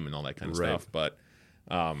of the game and all that kind of stuff. But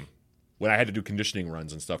when I had to do conditioning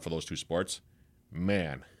runs and stuff for those two sports,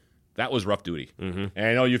 man, that was rough duty. Mm-hmm. And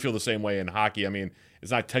I know you feel the same way in hockey. I mean,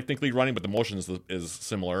 it's not technically running, but the motion is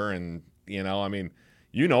similar. And,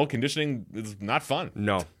 conditioning is not fun.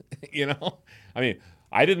 No. I mean,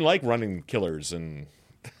 I didn't like running killers and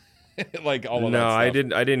like all of that stuff.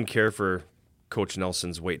 No, I didn't care for Coach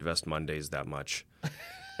Nelson's weight vest Mondays that much.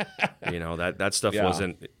 That stuff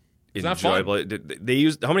wasn't enjoyable. They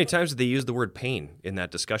used, how many times did they use the word pain in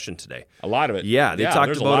that discussion today? A lot of it. Yeah, they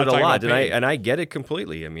talked about it a lot, and I I get it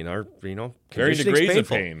completely. I mean, varying conditioning's degrees of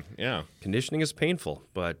painful. pain. Yeah, Conditioning is painful,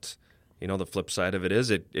 but the flip side of it is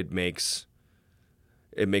it makes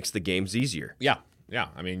the games easier. yeah.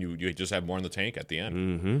 I mean, you just have more in the tank at the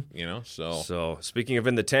end. Mm-hmm. So speaking of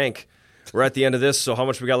in the tank, we're at the end of this. So how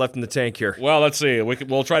much we got left in the tank here? Well, let's see.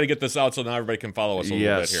 We'll try to get this out so now everybody can follow us a little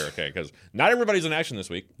bit Yes. here, okay? Because not everybody's in action this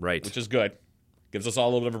week, Right. Which is good. Gives us all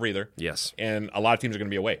a little bit of a breather. Yes. And a lot of teams are going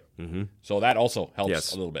to be away, so that also helps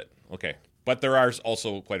Yes. a little bit. Okay, but there are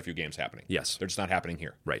also quite a few games happening. Yes. They're just not happening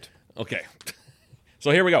here. Right. Okay.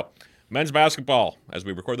 So here we go. Men's basketball. As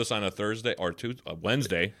we record this on a Thursday or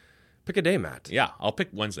Wednesday. Pick a day, Matt. Yeah, I'll pick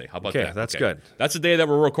Wednesday. How about Okay, that? that's good. That's the day that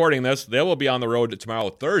we're recording this. They will be on the road tomorrow,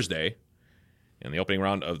 Thursday, in the opening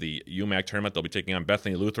round of the UMAC tournament. They'll be taking on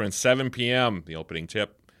Bethany Lutheran, 7 p.m., the opening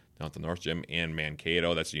tip down at the North Gym in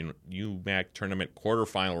Mankato. That's the UMAC tournament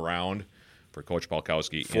quarterfinal round for Coach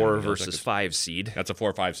Palkowski. 4 versus 5 seed. That's a 4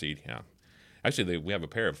 or 5 seed, yeah. Actually, we have a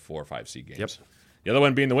pair of 4 or 5 seed games. Yep. The other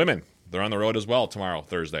one being the women. They're on the road as well tomorrow,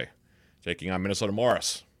 Thursday, taking on Minnesota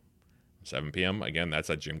Morris. 7 p.m. Again,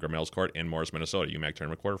 that's at Jim Gramel's court in Morris, Minnesota, UMAC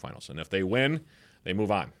tournament quarterfinals. And if they win, they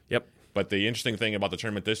move on. Yep. But the interesting thing about the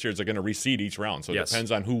tournament this year is they're going to reseed each round. So it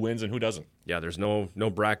depends on who wins and who doesn't. Yeah, there's no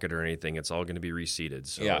bracket or anything. It's all going to be reseeded.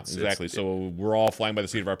 So Yeah, exactly. So we're all flying by the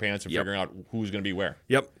seat of our pants and Yep. figuring out who's going to be where.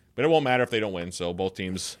 Yep. But it won't matter if they don't win. So both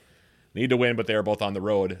teams need to win, but they are both on the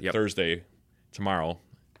road Yep. Thursday, tomorrow,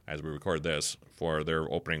 as we record this, for their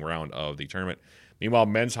opening round of the tournament. Meanwhile,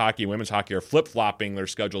 men's hockey and women's hockey are flip-flopping their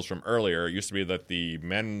schedules from earlier. It used to be that the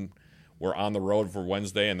men were on the road for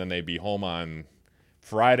Wednesday and then they'd be home on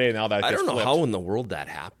Friday. Now that I gets don't know flipped. how in the world that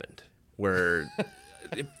happened, where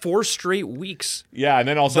 4 straight weeks Yeah, and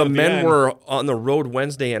then also the men were on the road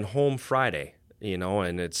Wednesday and home Friday, and now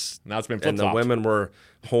it's been and the flip-flopped. women were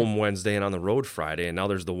home Wednesday and on the road Friday, and now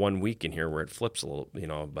there's the 1 week in here where it flips a little,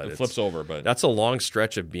 but It flips over, but that's a long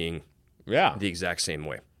stretch of being yeah, the exact same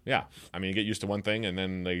way. Yeah. I mean, you get used to one thing, and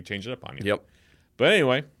then they change it up on you. Yep. But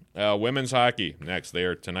anyway, women's hockey next. They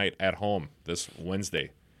are tonight at home this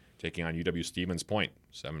Wednesday, taking on UW Stevens Point,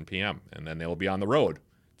 7 p.m. And then they will be on the road,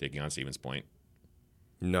 taking on Stevens Point.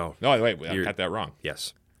 No. No, wait, I got that wrong.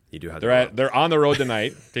 Yes. You do have They're on the road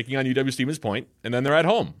tonight, taking on UW Stevens Point, and then they're at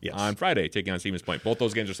home Yes. on Friday, taking on Stevens Point. Both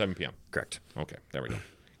those games are 7 p.m. Correct. Okay, there we go.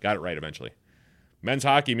 Got it right eventually. Men's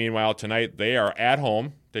hockey, meanwhile, tonight they are at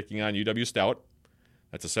home, taking on UW Stout.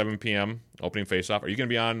 That's a 7 p.m. opening faceoff. Are you going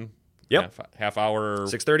to be on half hour?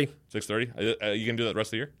 6:30. 6:30? Are you going to do that the rest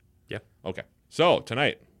of the year? Yeah. Okay. So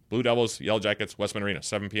tonight, Blue Devils, Yellow Jackets, Westman Arena,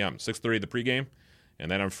 7 p.m., 6:30 the pregame.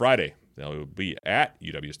 And then on Friday, they'll be at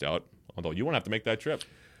UW Stout, although you won't have to make that trip.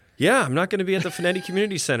 Yeah, I'm not going to be at the Finetti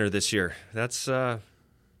Community Center this year. That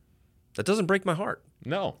doesn't break my heart.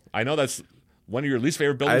 No. I know that's one of your least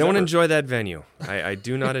favorite buildings I don't ever. enjoy that venue. I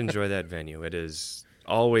do not enjoy that venue. It is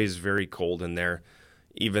always very cold in there,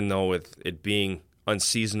 even though with it being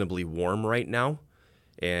unseasonably warm right now,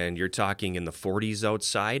 and you're talking in the 40s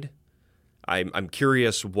outside. I'm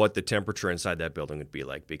curious what the temperature inside that building would be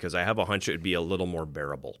like, because I have a hunch it would be a little more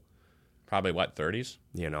bearable. Probably, 30s?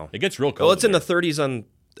 You know, It gets real cold. well, it's in there. the 30s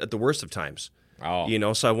at the worst of times. Oh. You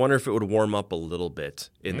know, so I wonder if it would warm up a little bit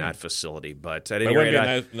in that facility. But at But any it wouldn't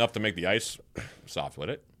rate, be enough to make the ice soft, would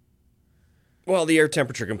it? well, the air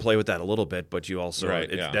temperature can play with that a little bit, but you also Right,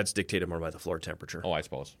 yeah. that's dictated more by the floor temperature. Oh, I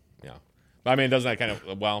suppose. Yeah. But I mean, doesn't that kind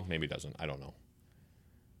of, well, maybe it doesn't. I don't know.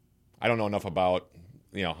 I don't know enough about,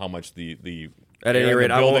 how much the At air any in rate,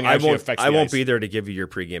 the I building won't. actually affects I the won't ice. be there to give you your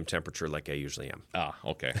pregame temperature like I usually am. Ah,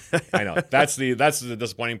 okay. I know. That's the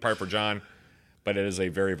disappointing part for John, but it is a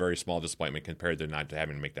very, very small disappointment compared to not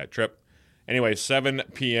having to make that trip. Anyway, 7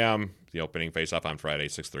 p.m., the opening face-off on Friday,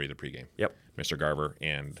 6:30 the pregame. Yep. Mr. Garver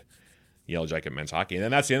and Yellow Jacket men's hockey. And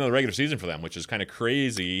then that's the end of the regular season for them, which is kind of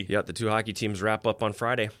crazy. Yeah, the two hockey teams wrap up on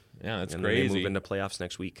Friday. Yeah, that's and then they crazy. move into playoffs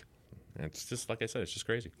next week. It's just, like I said, it's just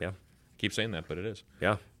crazy. Yeah. I keep saying that, but it is.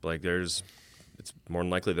 Yeah, like it's more than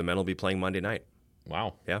likely the men will be playing Monday night.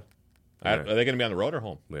 Wow. Yeah. Are they going to be on the road or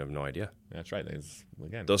home? We have no idea. That's right.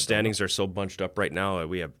 Again, Those standings are so bunched up right now,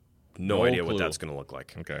 we have no No idea what clue. that's going to look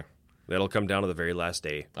like. Okay. That'll come down to the very last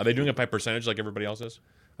day. Are they doing it by percentage like everybody else is?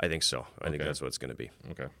 I think so. I think Okay. that's what it's going to be.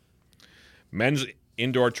 Okay. Men's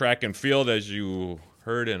indoor track and field, as you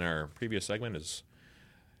heard in our previous segment, is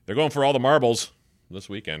they're going for all the marbles this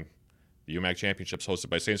weekend. The UMAC Championships hosted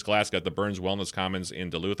by St. Scholastica at the Burns Wellness Commons in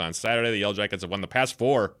Duluth on Saturday. The Yellow Jackets have won the past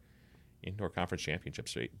 4 indoor conference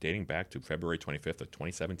championships dating back to February 25th of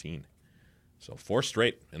 2017. So 4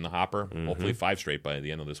 straight in the hopper, hopefully 5 straight by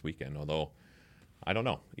the end of this weekend, although I don't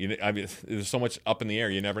know. There's so much up in the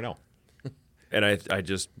air, you never know. And I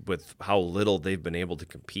just, with how little they've been able to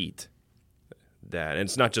compete, and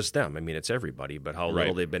it's not just them. I mean, it's everybody, but how little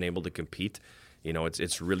Right. they've been able to compete,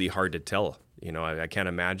 it's really hard to tell. I can't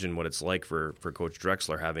imagine what it's like for Coach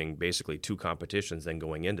Drexler having basically 2 competitions then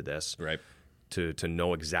going into this. Right. To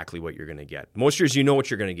know exactly what you're going to get. Most years you know what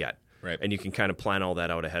you're going to get. Right. And you can kind of plan all that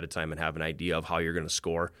out ahead of time and have an idea of how you're going to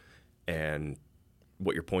score and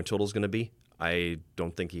what your point total is going to be. I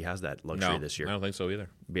don't think he has that luxury this year. I don't think so either.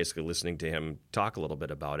 Basically listening to him talk a little bit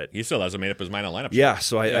about it. He still hasn't made up his mind on lineup. Yeah,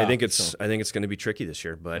 so I Yeah, think it's going to be tricky this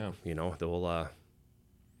year, but Yeah. they'll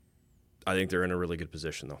I think they're in a really good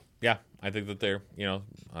position though. Yeah, I think that they're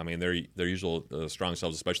their usual strong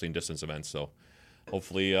selves, especially in distance events. So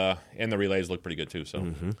hopefully, and the relays look pretty good too.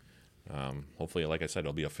 So hopefully, like I said,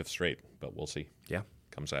 it'll be a 5th straight, but we'll see. Yeah.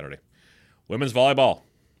 Come Saturday. Women's volleyball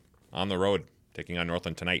on the road, taking on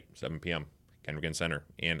Northland tonight, 7 p.m. Kendrick Center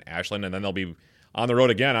in Ashland, and then they'll be on the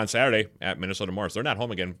road again on Saturday at Minnesota Morris. They're not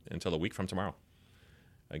home again until a week from tomorrow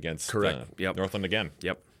against Northland again.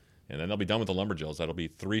 Yep. And then they'll be done with the Lumberjills. That'll be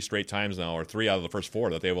 3 straight times now, or 3 out of the first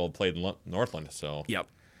 4 that they will have played Northland. So, Yep.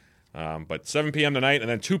 But 7 p.m. tonight, and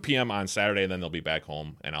then 2 p.m. on Saturday, and then they'll be back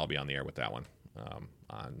home, and I'll be on the air with that one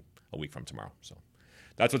on a week from tomorrow. So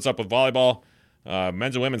that's what's up with volleyball.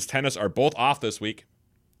 Men's and women's tennis are both off this week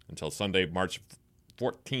until Sunday, March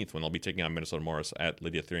 14th, when they'll be taking on Minnesota Morris at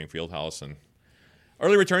Lydia Thiering Fieldhouse. And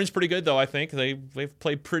early return's pretty good, though. I think they've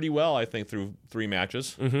played pretty well. I think through 3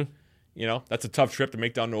 matches. Mm-hmm. That's a tough trip to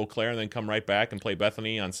make down to Eau Claire and then come right back and play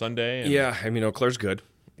Bethany on Sunday. And, Yeah, I mean, Eau Claire's good.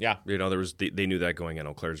 Yeah. They knew that going in.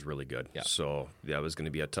 Eau Claire's really good. Yeah. So that was going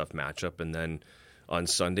to be a tough matchup. And then on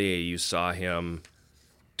Sunday, you saw him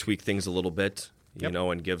tweak things a little bit,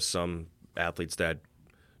 and give some athletes that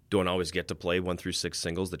don't always get to play 1 through 6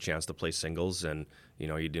 singles the chance to play singles. And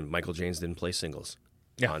Michael James didn't play singles.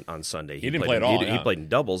 Yeah. On Sunday. He didn't play at all. He played in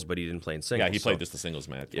doubles, but he didn't play in singles. Yeah, he played just the singles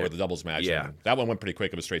match or the doubles match. Yeah. And that one went pretty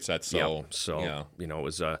quick. It was straight sets. So, it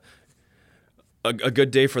was a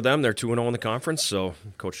good day for them. They're 2-0 in the conference, so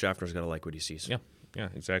Coach Schaffner's got to like what he sees. Yeah,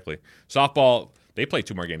 exactly. Softball, they play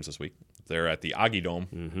 2 more games this week. They're at the Augie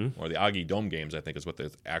Dome, or the Augie Dome games, I think is what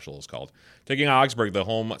the actual is called. Taking Augsburg, the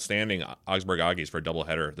home standing Augsburg Augies, for a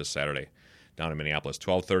doubleheader this Saturday down in Minneapolis.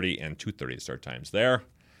 12:30 and 2:30 start times there.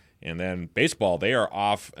 And then baseball, they are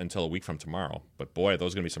off until a week from tomorrow. But boy,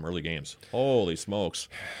 those are going to be some early games. Holy smokes.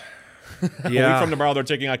 A week from tomorrow, they're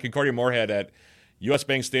taking on Concordia Moorhead at U.S.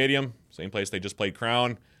 Bank Stadium, same place they just played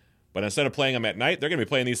Crown. But instead of playing them at night, they're going to be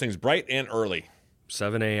playing these things bright and early.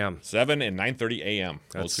 7 a.m. 7 and 9:30 a.m.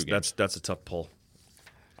 Those 2 games. That's a tough pull.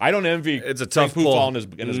 I don't envy. It's a tough pull. And his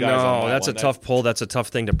guys no, that's a tough pull. That's a tough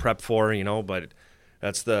thing to prep for, but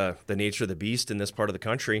that's the nature of the beast in this part of the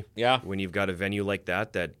country. Yeah. When you've got a venue like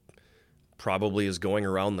that probably is going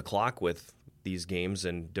around the clock with these games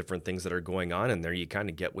and different things that are going on, and there you kind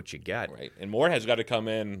of get what you get. Right. And Moorhead's got to come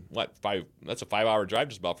in, that's a 5-hour drive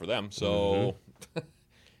just about for them. So,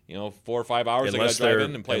 4 or 5 hours they got to drive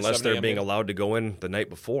in and play unless 7 they're a.m. being allowed to go in the night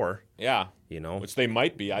before. Yeah. Which they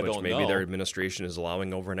might be. I don't know. Maybe their administration is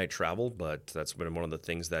allowing overnight travel, but that's been one of the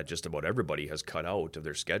things that just about everybody has cut out of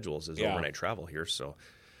their schedules is overnight travel here. So,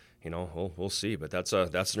 we'll see. But that's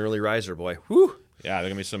an early riser, boy. Whew. Yeah, there are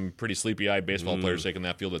going to be some pretty sleepy-eyed baseball players taking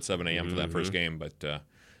that field at 7 a.m. for that first game. But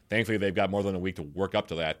thankfully, they've got more than a week to work up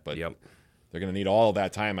to that. But they're going to need all of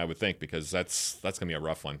that time, I would think, because that's going to be a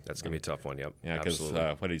rough one. That's going to be a tough one, yep. Yeah, because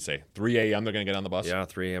what did he say? 3 a.m. they're going to get on the bus? Yeah,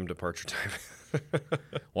 3 a.m. departure time.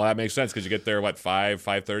 Well, that makes sense because you get there,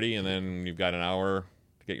 5:30, and then you've got an hour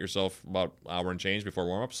to get yourself about an hour and change before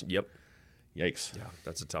warm-ups? Yep. Yikes. Yeah,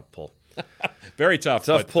 that's a tough pull. Very tough.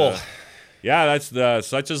 Tough pull. Yeah, that's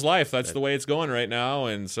such is life. That's the way it's going right now,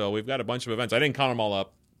 and so we've got a bunch of events. I didn't count them all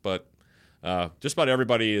up, but just about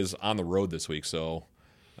everybody is on the road this week, so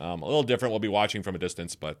a little different. We'll be watching from a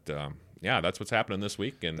distance, but that's what's happening this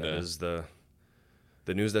week. And that is the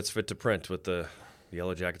news that's fit to print with the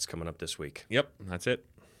Yellow Jackets coming up this week. Yep, that's it.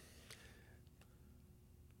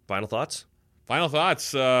 Final thoughts?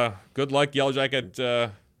 Good luck, Yellow Jacket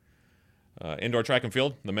indoor track and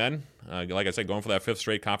field, the men. Like I said, going for that 5th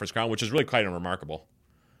straight conference crown, which is really quite remarkable.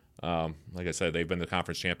 Like I said, they've been the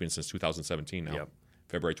conference champions since 2017 now. Yep.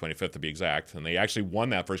 February 25th to be exact. And they actually won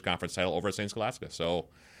that first conference title over at St. Scholastica. So,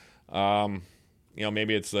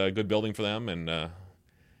 maybe it's good building for them and,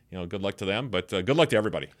 good luck to them. But good luck to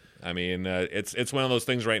everybody. I mean, it's one of those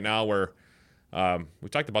things right now where we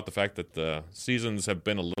talked about the fact that the seasons have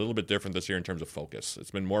been a little bit different this year in terms of focus.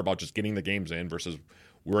 It's been more about just getting the games in versus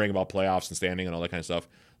worrying about playoffs and standing and all that kind of stuff.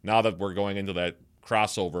 Now that we're going into that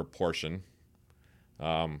crossover portion,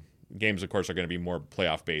 games, of course, are going to be more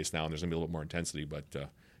playoff-based now, and there's going to be a little bit more intensity. But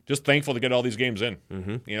just thankful to get all these games in,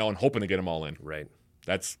 and hoping to get them all in. Right.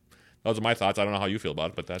 Those are my thoughts. I don't know how you feel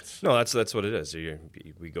about it, but that's what it is.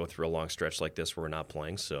 We go through a long stretch like this where we're not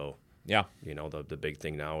playing, so yeah, the big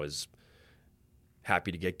thing now is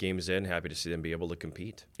happy to get games in, happy to see them be able to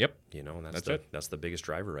compete. Yep. And that's the biggest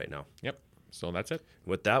driver right now. Yep. So that's it.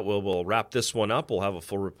 With that, we'll wrap this one up. We'll have a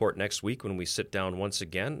full report next week when we sit down once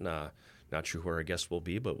again. Not sure who our guest will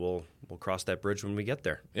be, but we'll cross that bridge when we get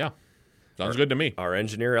there. Yeah. Sounds good to me. Our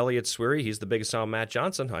engineer, Elliot Sweary. He's the biggest sound, Matt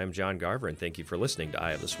Johnson. I am John Garver, and thank you for listening to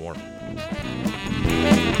Eye of the Swarm.